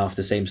playing off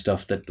the same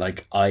stuff that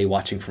like I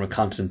watching from a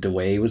continent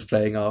away was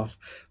playing off.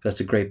 That's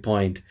a great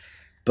point.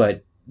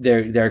 But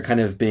they're kind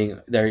of being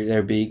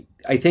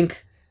I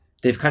think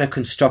they've kind of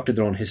constructed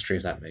their own history,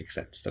 if that makes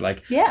sense. They're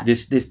like,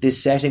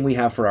 this setting we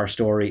have for our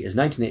story it's in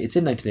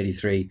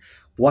 1983.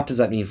 What does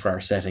that mean for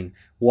our setting?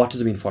 What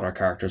does it mean for what our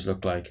characters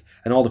look like?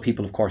 And all the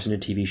people, of course, in a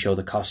TV show,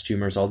 the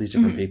costumers, all these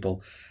different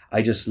people.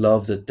 I just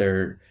love that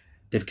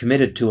they've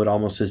committed to it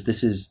almost as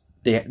this is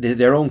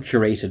their own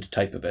curated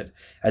type of it,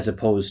 as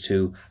opposed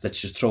to let's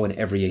just throw in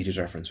every 80s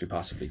reference we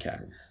possibly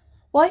can.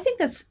 Well, I think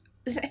this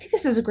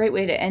is a great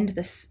way to end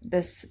this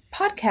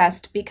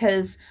podcast,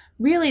 because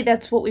really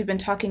that's what we've been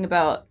talking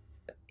about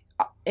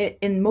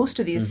in most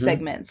of these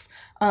segments.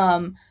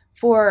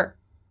 For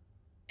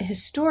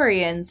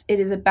historians, it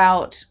is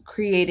about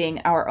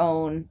creating our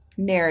own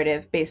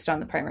narrative based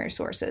on the primary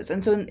sources.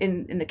 And so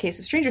in the case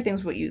of Stranger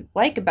Things, what you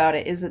like about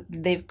it is that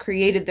they've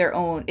created their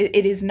own.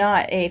 It is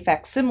not a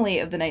facsimile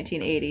of the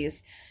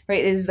 1980s, right?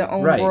 It is their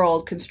own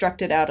world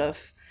constructed out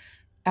of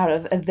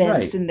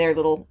events in their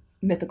little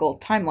mythical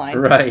timeline,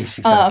 right?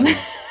 Exactly.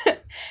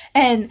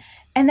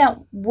 And that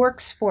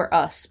works for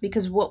us,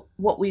 because what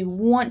we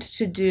want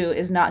to do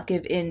is not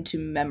give in to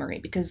memory,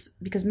 because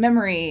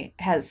memory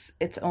has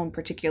its own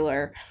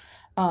particular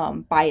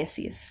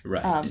biases,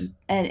 right?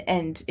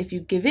 And if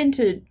you give in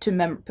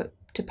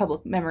to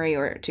public memory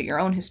or to your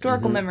own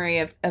historical memory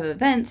of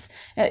events,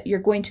 you're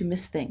going to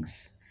miss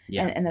things,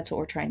 and that's what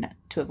we're trying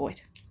to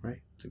avoid. Right,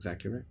 that's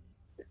exactly right.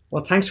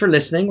 Well, thanks for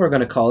listening. We're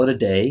going to call it a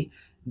day.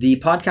 The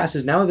podcast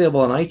is now available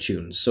on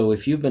iTunes, so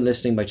if you've been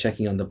listening by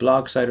checking on the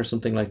blog site or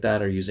something like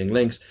that, or using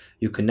links,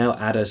 you can now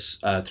add us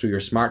through your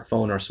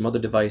smartphone or some other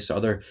device,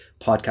 other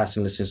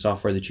podcasting listening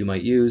software that you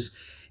might use.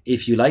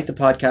 If you like the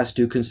podcast,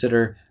 do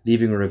consider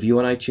leaving a review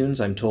on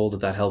iTunes. I'm told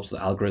that helps the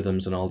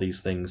algorithms and all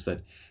these things that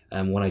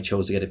when I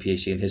chose to get a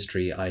PhD in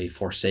history, I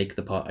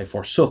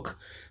forsook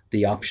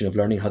the option of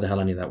learning how the hell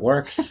any of that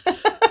works.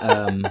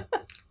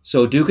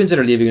 So do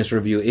consider leaving us a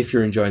review if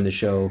you're enjoying the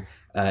show.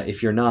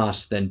 If you're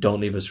not, then don't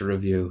leave us a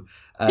review.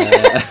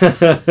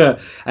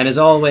 And as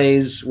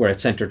always, we're at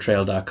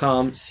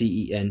centretrail.com,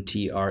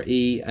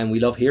 CENTRE, and we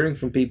love hearing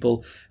from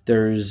people.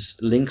 There's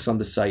links on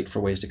the site for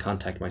ways to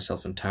contact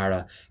myself and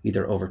Tara,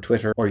 either over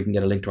Twitter, or you can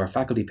get a link to our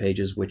faculty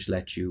pages, which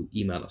let you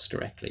email us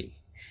directly.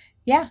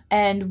 Yeah,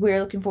 and we're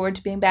looking forward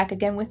to being back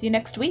again with you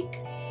next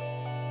week.